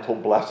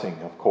covenantal blessing,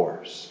 of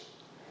course.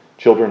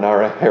 Children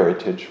are a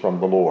heritage from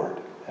the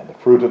Lord, and the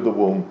fruit of the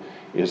womb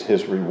is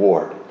his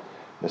reward.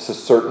 This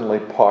is certainly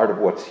part of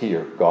what's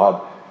here.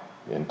 God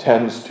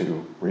intends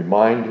to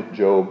remind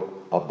Job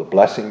of the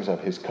blessings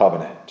of his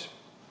covenant.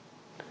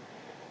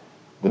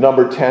 The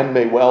number 10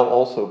 may well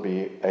also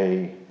be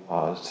a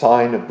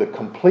sign of the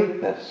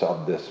completeness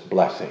of this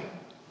blessing.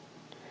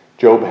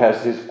 Job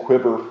has his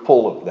quiver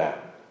full of them.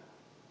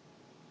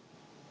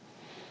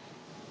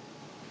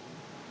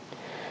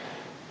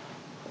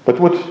 But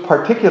what's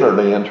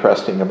particularly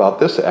interesting about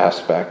this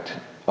aspect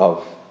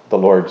of the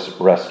Lord's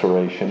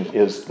restoration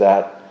is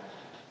that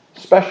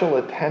special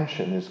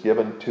attention is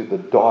given to the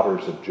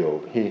daughters of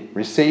Job. He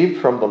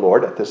received from the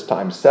Lord at this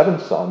time 7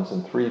 sons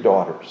and 3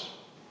 daughters.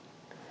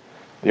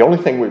 The only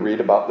thing we read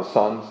about the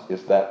sons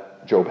is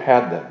that Job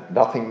had them.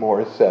 Nothing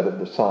more is said of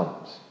the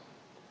sons.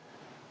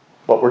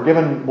 But we're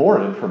given more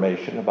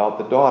information about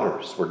the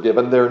daughters. We're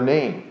given their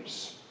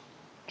names: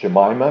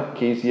 Jemimah,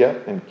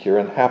 Kezia, and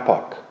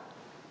Kiran-Happuch.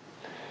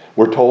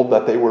 We're told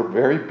that they were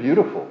very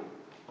beautiful.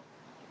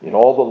 In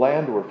all the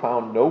land were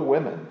found no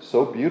women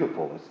so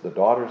beautiful as the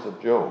daughters of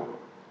Job.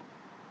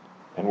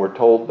 And we're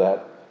told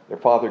that their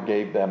father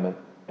gave them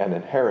an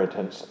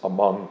inheritance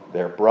among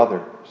their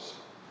brothers.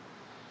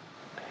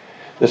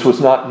 This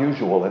was not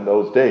usual in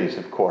those days,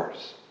 of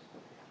course.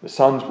 The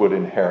sons would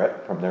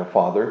inherit from their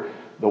father.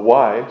 The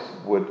wives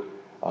would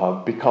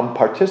become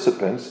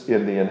participants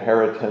in the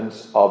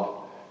inheritance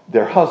of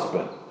their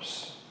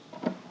husbands,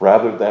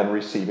 rather than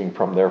receiving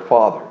from their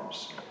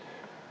fathers.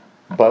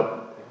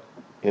 But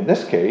in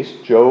this case,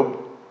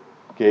 Job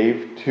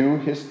gave to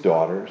his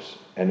daughters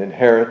an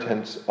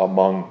inheritance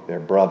among their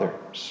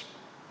brothers.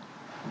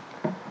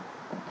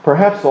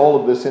 Perhaps all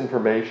of this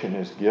information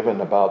is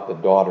given about the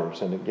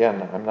daughters, and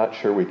again, I'm not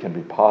sure we can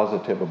be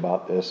positive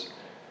about this,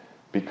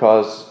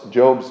 because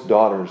Job's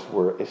daughters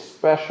were a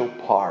special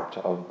part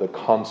of the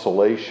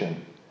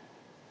consolation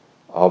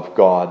of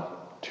God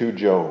to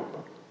Job.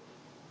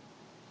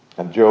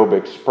 And Job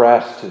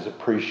expressed his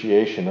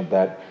appreciation of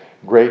that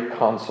great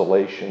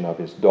consolation of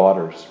his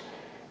daughters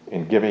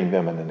in giving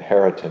them an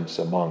inheritance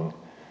among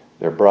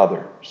their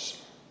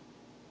brothers.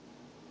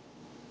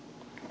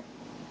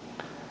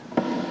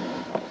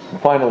 And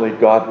finally,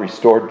 God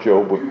restored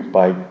Job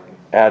by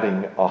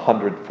adding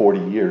 140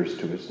 years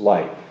to his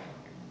life.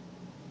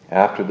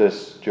 After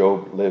this,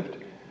 Job lived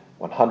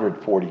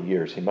 140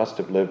 years. He must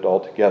have lived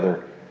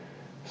altogether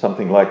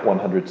something like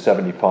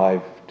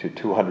 175 to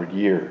 200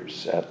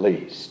 years at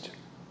least.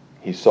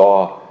 He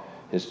saw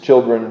his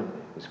children,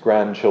 his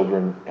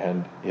grandchildren,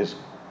 and his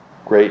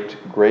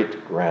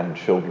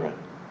great-great-grandchildren.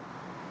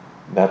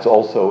 That's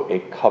also a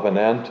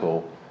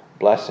covenantal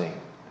blessing,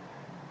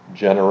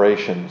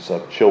 generations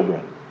of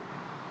children.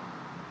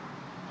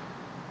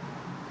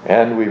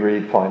 And we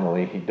read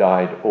finally, he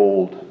died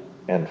old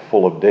and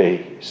full of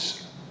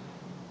days.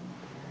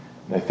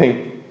 And I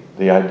think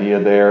the idea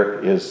there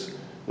is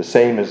the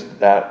same as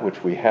that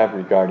which we have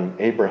regarding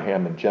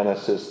Abraham in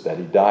Genesis, that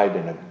he died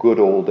in a good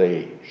old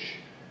age.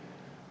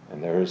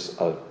 And there is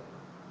a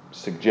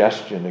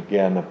suggestion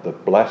again of the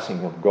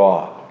blessing of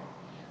God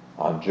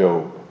on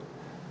Job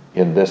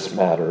in this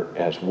matter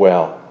as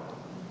well.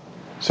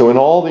 So in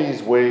all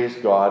these ways,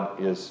 God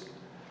is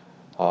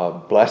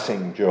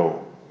blessing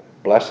Job.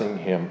 blessing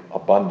him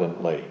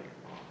abundantly.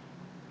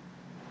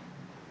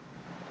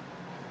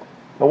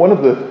 Now, one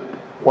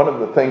of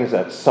the things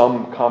that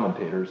some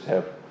commentators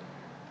have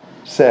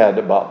said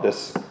about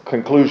this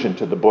conclusion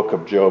to the book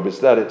of Job is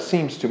that it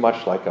seems too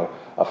much like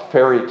a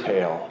fairy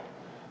tale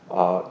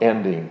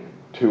ending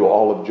to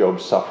all of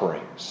Job's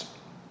sufferings.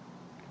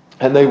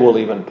 And they will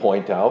even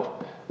point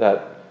out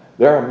that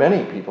there are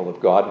many people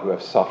of God who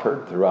have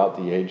suffered throughout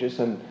the ages,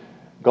 and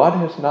God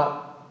has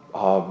not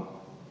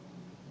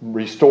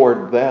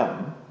restored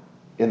them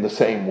in the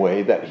same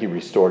way that he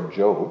restored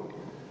Job.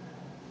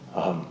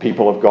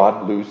 People of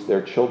God lose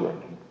their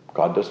children.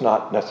 God does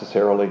not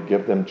necessarily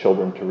give them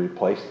children to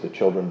replace the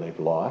children they've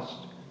lost.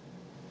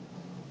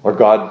 Or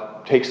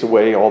God takes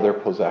away all their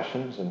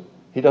possessions, and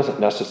he doesn't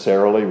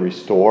necessarily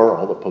restore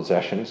all the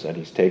possessions that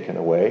he's taken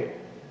away.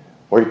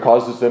 Or he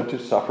causes them to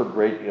suffer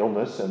great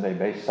illness, and they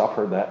may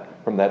suffer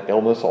from that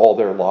illness all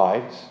their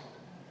lives.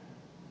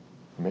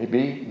 There may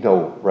be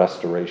no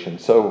restoration.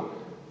 So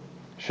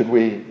should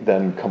we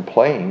then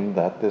complain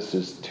that this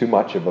is too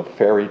much of a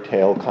fairy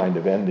tale kind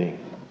of ending?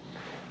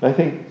 And I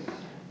think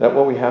that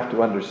what we have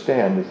to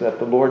understand is that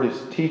the Lord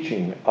is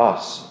teaching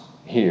us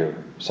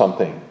here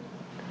something.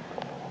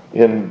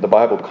 In the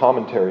Bible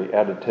commentary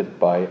edited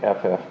by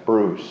F.F.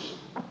 Bruce,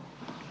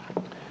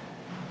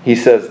 he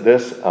says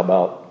this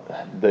about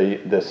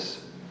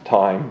this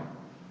time.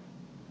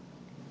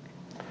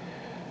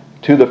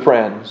 To the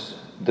friends,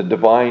 the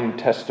divine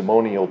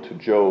testimonial to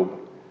Job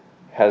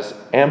has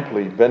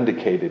amply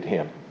vindicated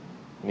him.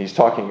 And he's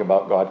talking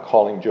about God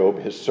calling Job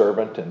his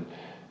servant and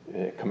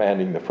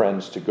commanding the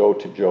friends to go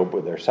to Job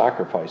with their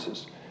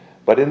sacrifices.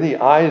 But in the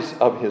eyes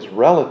of his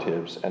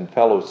relatives and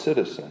fellow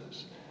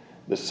citizens,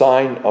 the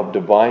sign of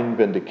divine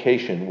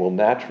vindication will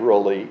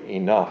naturally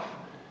enough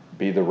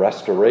be the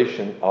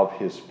restoration of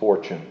his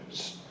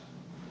fortunes.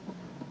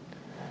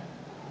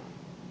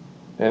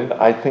 And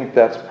I think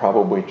that's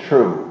probably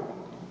true.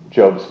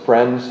 Job's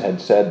friends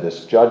had said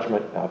this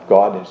judgment of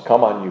God has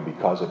come on you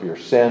because of your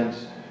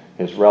sins.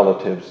 His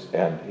relatives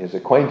and his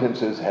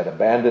acquaintances had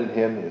abandoned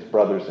him. His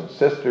brothers and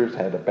sisters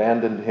had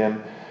abandoned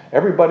him.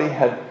 Everybody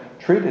had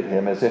treated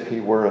him as if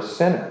he were a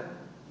sinner.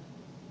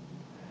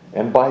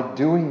 And by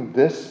doing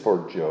this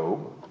for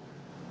Job,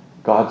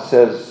 God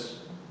says,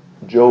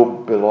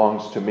 Job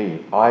belongs to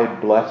me. I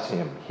bless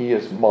him. He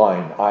is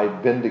mine. I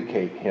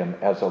vindicate him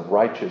as a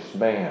righteous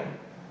man.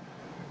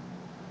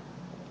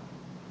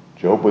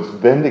 Job was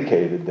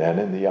vindicated then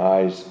in the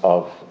eyes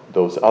of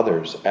those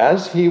others,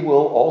 as he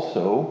will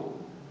also,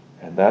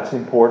 and that's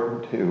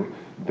important too,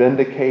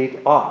 vindicate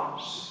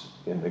us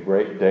in the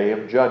great day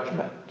of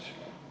judgment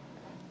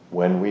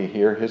when we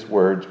hear his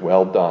words,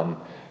 well done,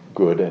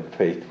 good and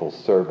faithful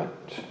servant.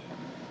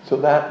 So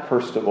that,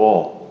 first of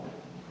all,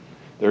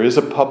 there is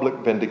a public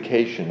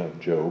vindication of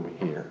Job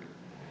here.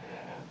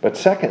 But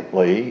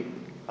secondly,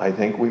 I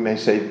think we may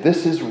say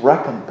this is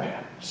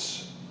recompense.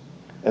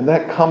 And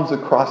that comes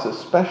across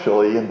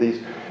especially in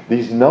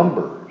these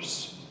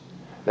numbers,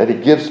 that he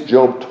gives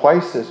Job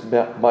twice as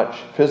much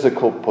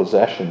physical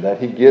possession,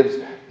 that he gives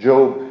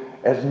Job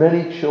as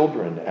many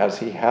children as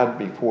he had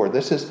before.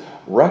 This is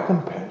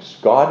recompense.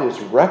 God is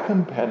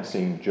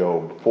recompensing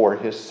Job for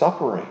his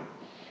suffering.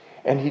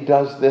 And he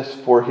does this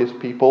for his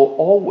people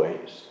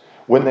always.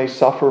 When they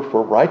suffer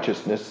for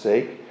righteousness'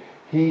 sake,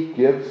 he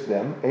gives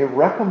them a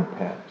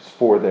recompense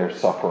for their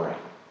suffering.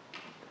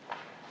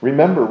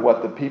 Remember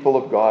what the people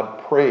of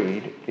God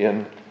prayed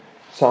in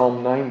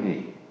Psalm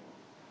 90.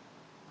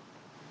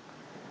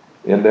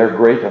 In their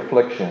great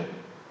affliction,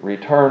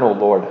 return, O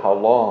Lord, how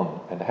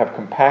long, and have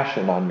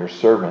compassion on your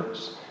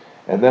servants.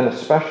 And then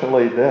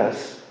especially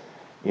this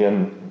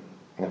in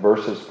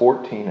verses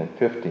 14 and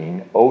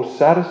 15. O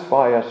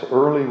satisfy us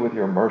early with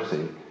your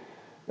mercy,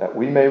 that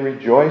we may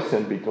rejoice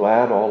and be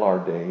glad all our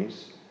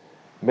days.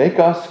 Make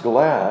us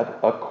glad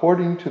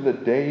according to the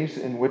days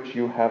in which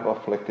you have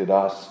afflicted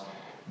us,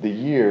 the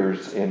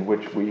years in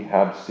which we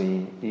have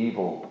seen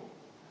evil.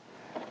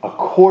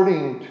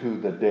 According to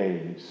the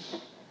days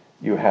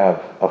you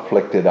have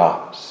afflicted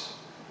us.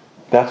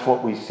 That's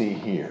what we see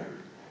here.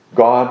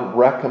 God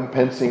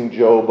recompensing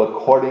Job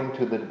according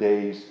to the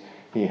days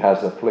he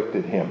has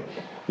afflicted him.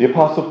 The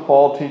Apostle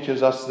Paul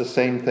teaches us the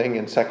same thing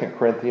in 2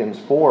 Corinthians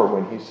 4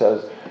 when he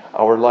says,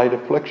 our light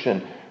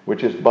affliction,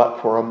 which is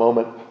but for a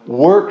moment,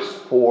 works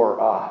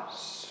for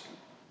us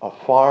a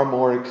far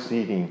more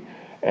exceeding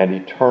and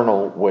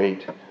eternal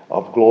weight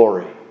of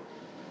glory.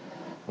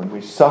 When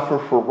we suffer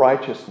for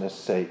righteousness'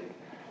 sake,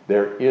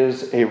 there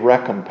is a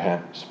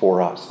recompense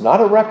for us.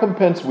 Not a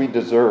recompense we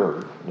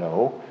deserve,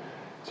 no.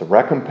 It's a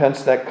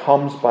recompense that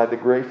comes by the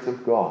grace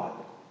of God.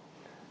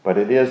 But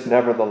it is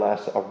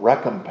nevertheless a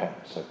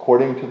recompense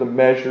according to the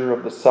measure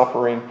of the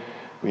suffering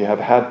we have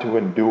had to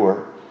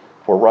endure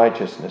for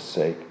righteousness'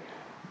 sake.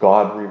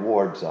 God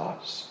rewards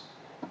us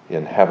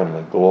in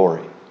heavenly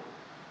glory.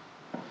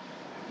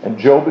 And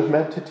Job is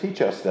meant to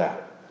teach us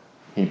that.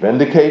 He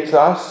vindicates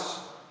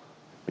us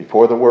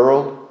before the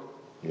world.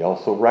 He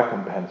also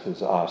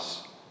recompenses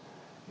us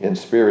in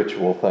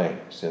spiritual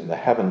things, in the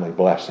heavenly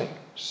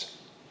blessings.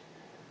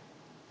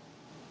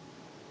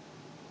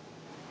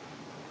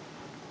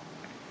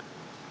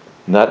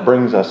 And that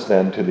brings us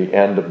then to the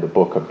end of the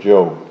book of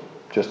Job.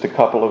 Just a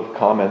couple of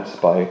comments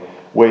by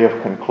way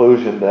of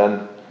conclusion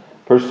then.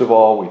 First of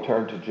all, we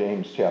turn to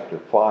James chapter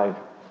 5,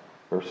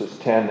 verses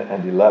 10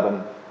 and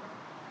 11.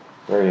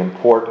 Very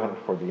important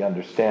for the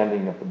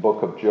understanding of the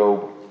book of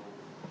Job.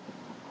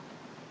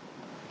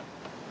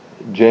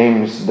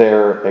 James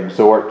there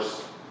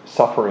exhorts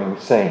suffering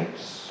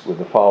saints with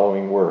the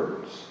following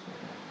words: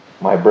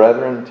 "My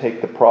brethren,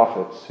 take the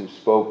prophets who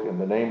spoke in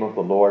the name of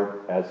the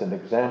Lord as an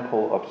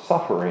example of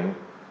suffering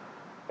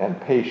and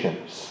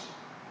patience."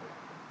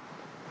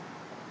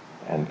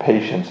 And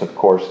patience, of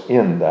course,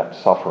 in that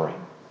suffering.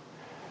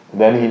 And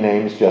then he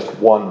names just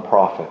one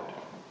prophet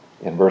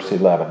in verse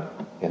 11.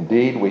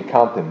 "Indeed, we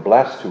count them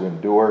blessed who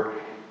endure.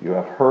 You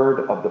have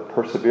heard of the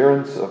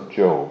perseverance of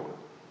Job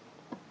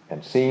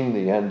and seen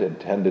the end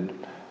intended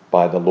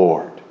by the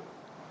Lord."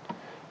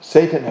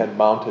 Satan had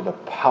mounted a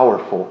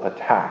powerful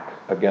attack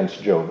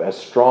against Job, as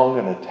strong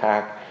an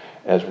attack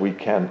as we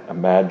can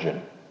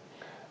imagine.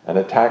 An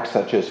attack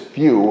such as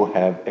few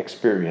have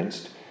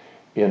experienced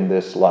in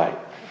this life.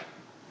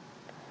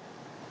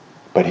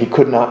 But he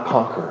could not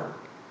conquer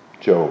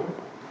Job.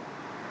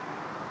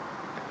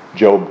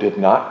 Job did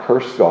not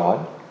curse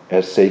God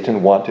as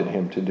Satan wanted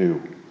him to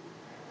do.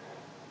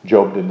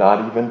 Job did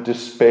not even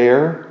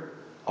despair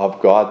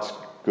of God's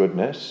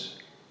goodness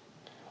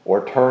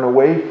or turn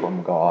away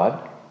from God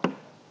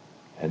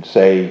and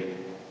say,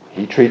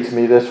 "He treats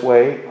me this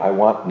way, I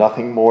want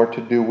nothing more to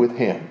do with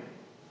him."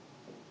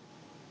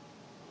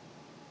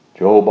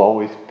 Job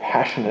always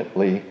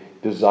passionately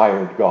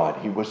desired God.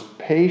 He was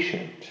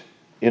patient,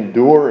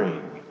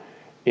 enduring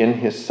in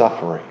his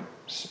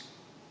sufferings.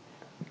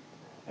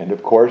 And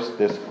of course,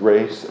 this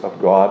grace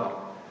of God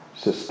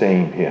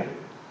sustained him.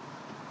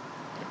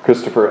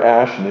 Christopher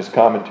Ash, in his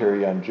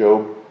commentary on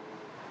Job,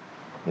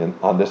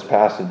 on this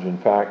passage, in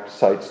fact,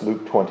 cites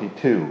Luke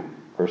 22,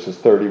 verses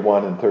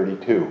 31 and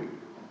 32.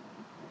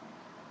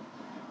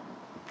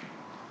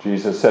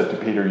 Jesus said to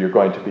Peter, "You're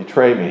going to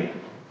betray me."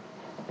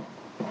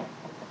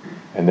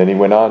 And then he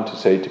went on to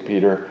say to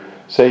Peter,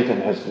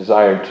 "Satan has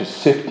desired to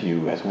sift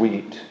you as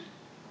wheat."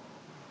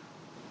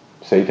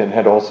 Satan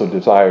had also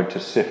desired to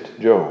sift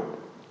Job.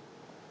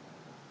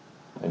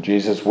 And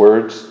Jesus'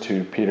 words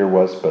to Peter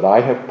was, "But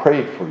I have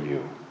prayed for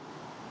you,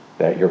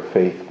 that your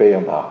faith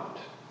fail not.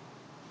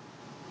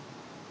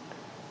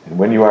 And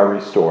when you are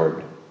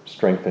restored,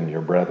 strengthen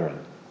your brethren."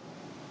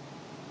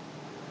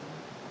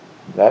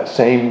 That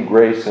same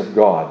grace of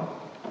God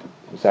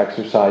was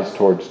exercised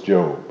towards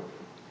Job,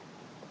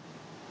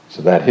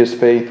 so that his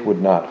faith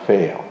would not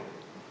fail,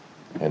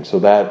 and so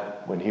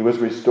that when he was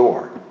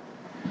restored,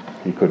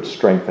 he could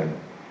strengthen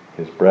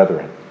his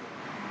brethren.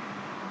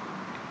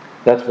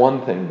 That's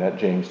one thing that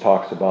James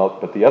talks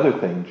about, but the other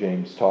thing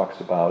James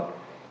talks about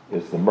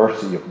is the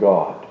mercy of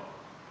God.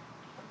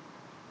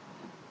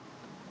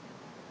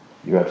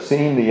 "You have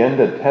seen the end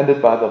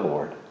intended by the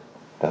Lord,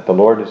 that the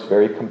Lord is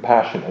very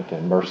compassionate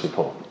and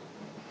merciful."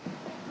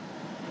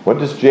 What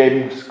does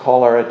James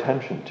call our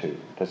attention to?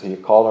 Does he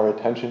call our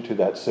attention to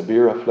that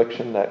severe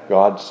affliction that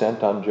God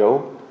sent on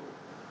Job?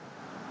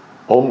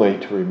 Only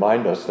to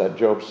remind us that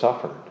Job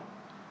suffered.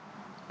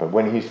 But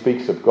when he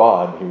speaks of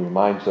God, he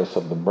reminds us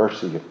of the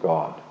mercy of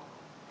God.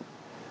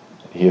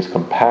 He is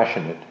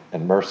compassionate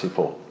and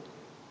merciful.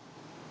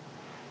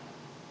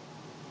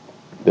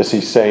 This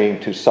he's saying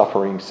to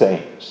suffering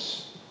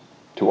saints,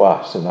 to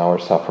us in our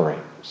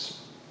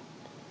sufferings.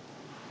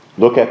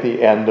 Look at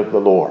the end of the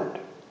Lord.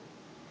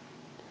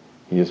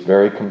 He is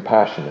very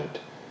compassionate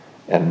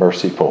and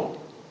merciful.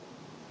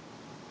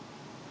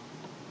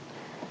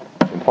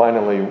 And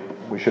finally,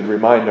 we should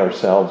remind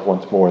ourselves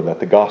once more that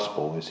the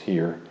gospel is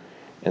here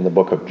in the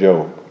book of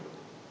Job.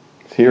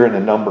 It's here in a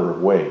number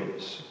of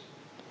ways.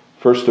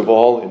 First of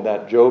all, in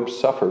that Job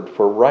suffered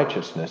for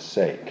righteousness'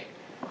 sake.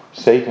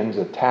 Satan's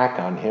attack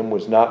on him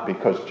was not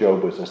because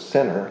Job was a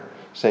sinner.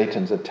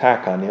 Satan's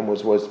attack on him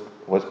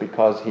was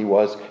because he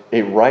was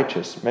a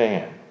righteous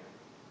man.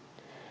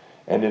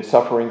 And in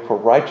suffering for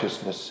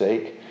righteousness'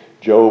 sake,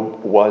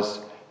 Job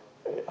was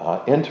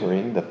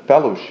entering the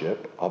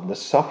fellowship of the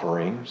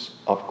sufferings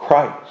of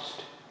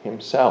Christ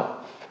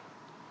himself.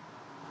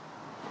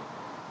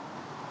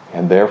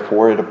 And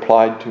therefore it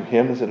applied to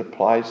him as it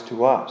applies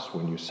to us.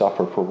 When you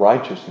suffer for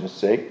righteousness'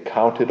 sake,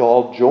 count it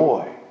all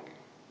joy.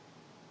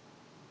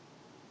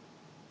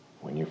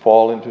 When you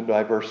fall into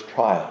diverse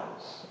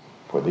trials,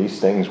 for these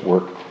things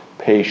work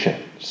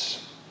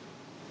patience.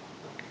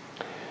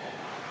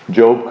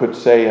 Job could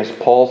say, as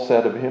Paul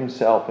said of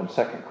himself in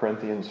 2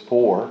 Corinthians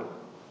 4,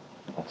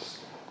 let's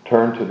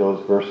turn to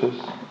those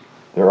verses.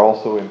 They're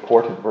also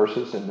important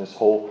verses in this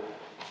whole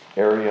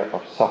area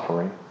of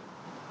suffering.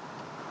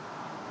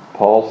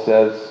 Paul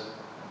says,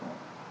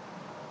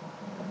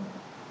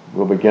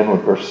 we'll begin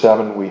with verse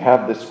 7, "We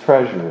have this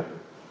treasure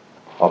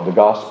of the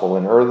gospel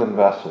in earthen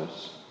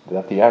vessels,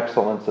 that the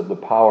excellence of the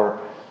power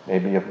may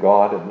be of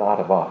God and not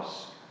of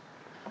us.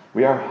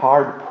 We are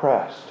hard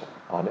pressed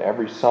on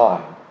every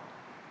side,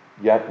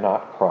 yet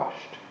not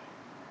crushed.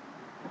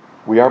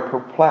 We are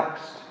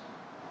perplexed,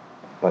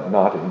 but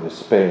not in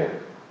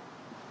despair.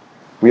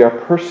 We are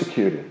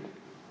persecuted,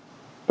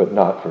 but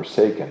not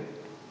forsaken.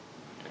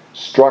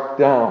 Struck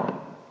down,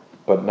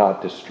 but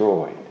not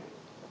destroyed.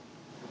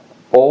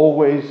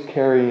 Always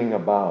carrying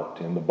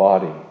about in the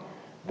body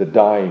the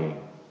dying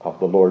of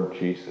the Lord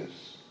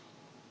Jesus,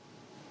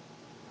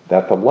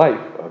 that the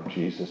life of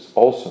Jesus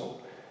also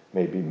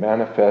may be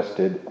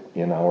manifested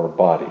in our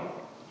body.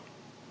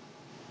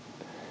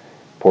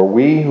 For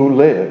we who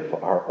live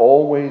are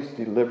always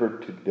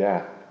delivered to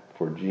death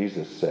for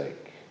Jesus'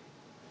 sake,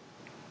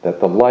 that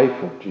the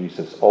life of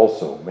Jesus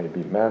also may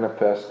be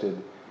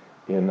manifested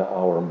in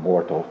our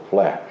mortal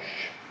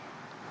flesh.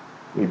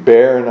 We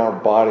bear in our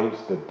bodies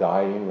the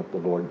dying of the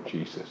Lord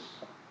Jesus,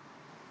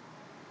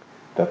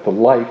 that the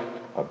life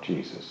of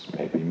Jesus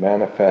may be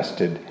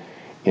manifested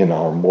in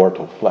our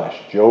mortal flesh.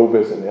 Job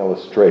is an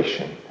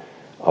illustration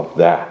of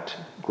that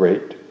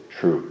great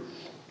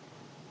truth.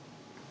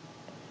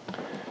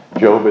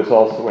 Job is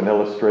also an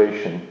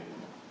illustration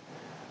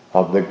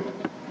of the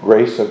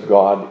grace of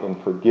God in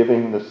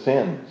forgiving the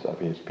sins of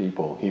his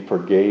people. He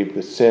forgave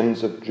the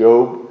sins of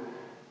Job,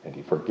 and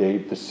he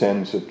forgave the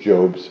sins of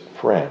Job's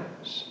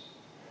friends.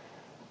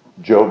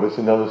 Job is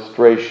an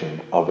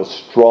illustration of a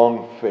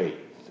strong faith,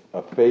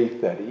 a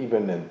faith that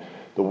even in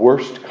the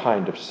worst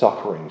kind of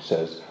suffering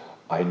says,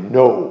 I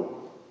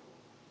know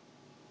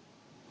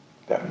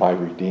that my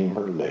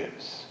Redeemer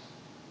lives,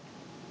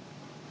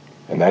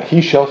 and that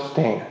he shall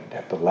stand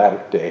at the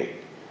latter day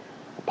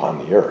upon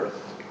the earth.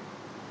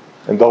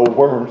 And though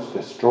worms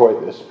destroy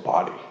this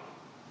body,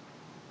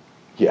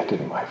 yet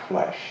in my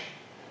flesh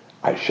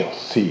I shall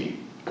see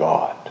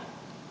God.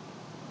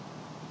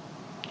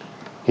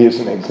 He is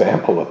an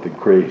example of the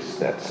grace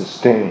that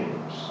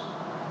sustains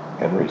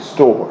and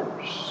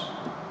restores,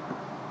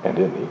 and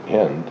in the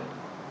end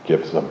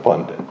gives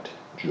abundant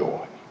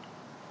joy.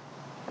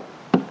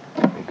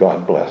 May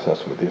God bless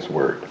us with his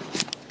word.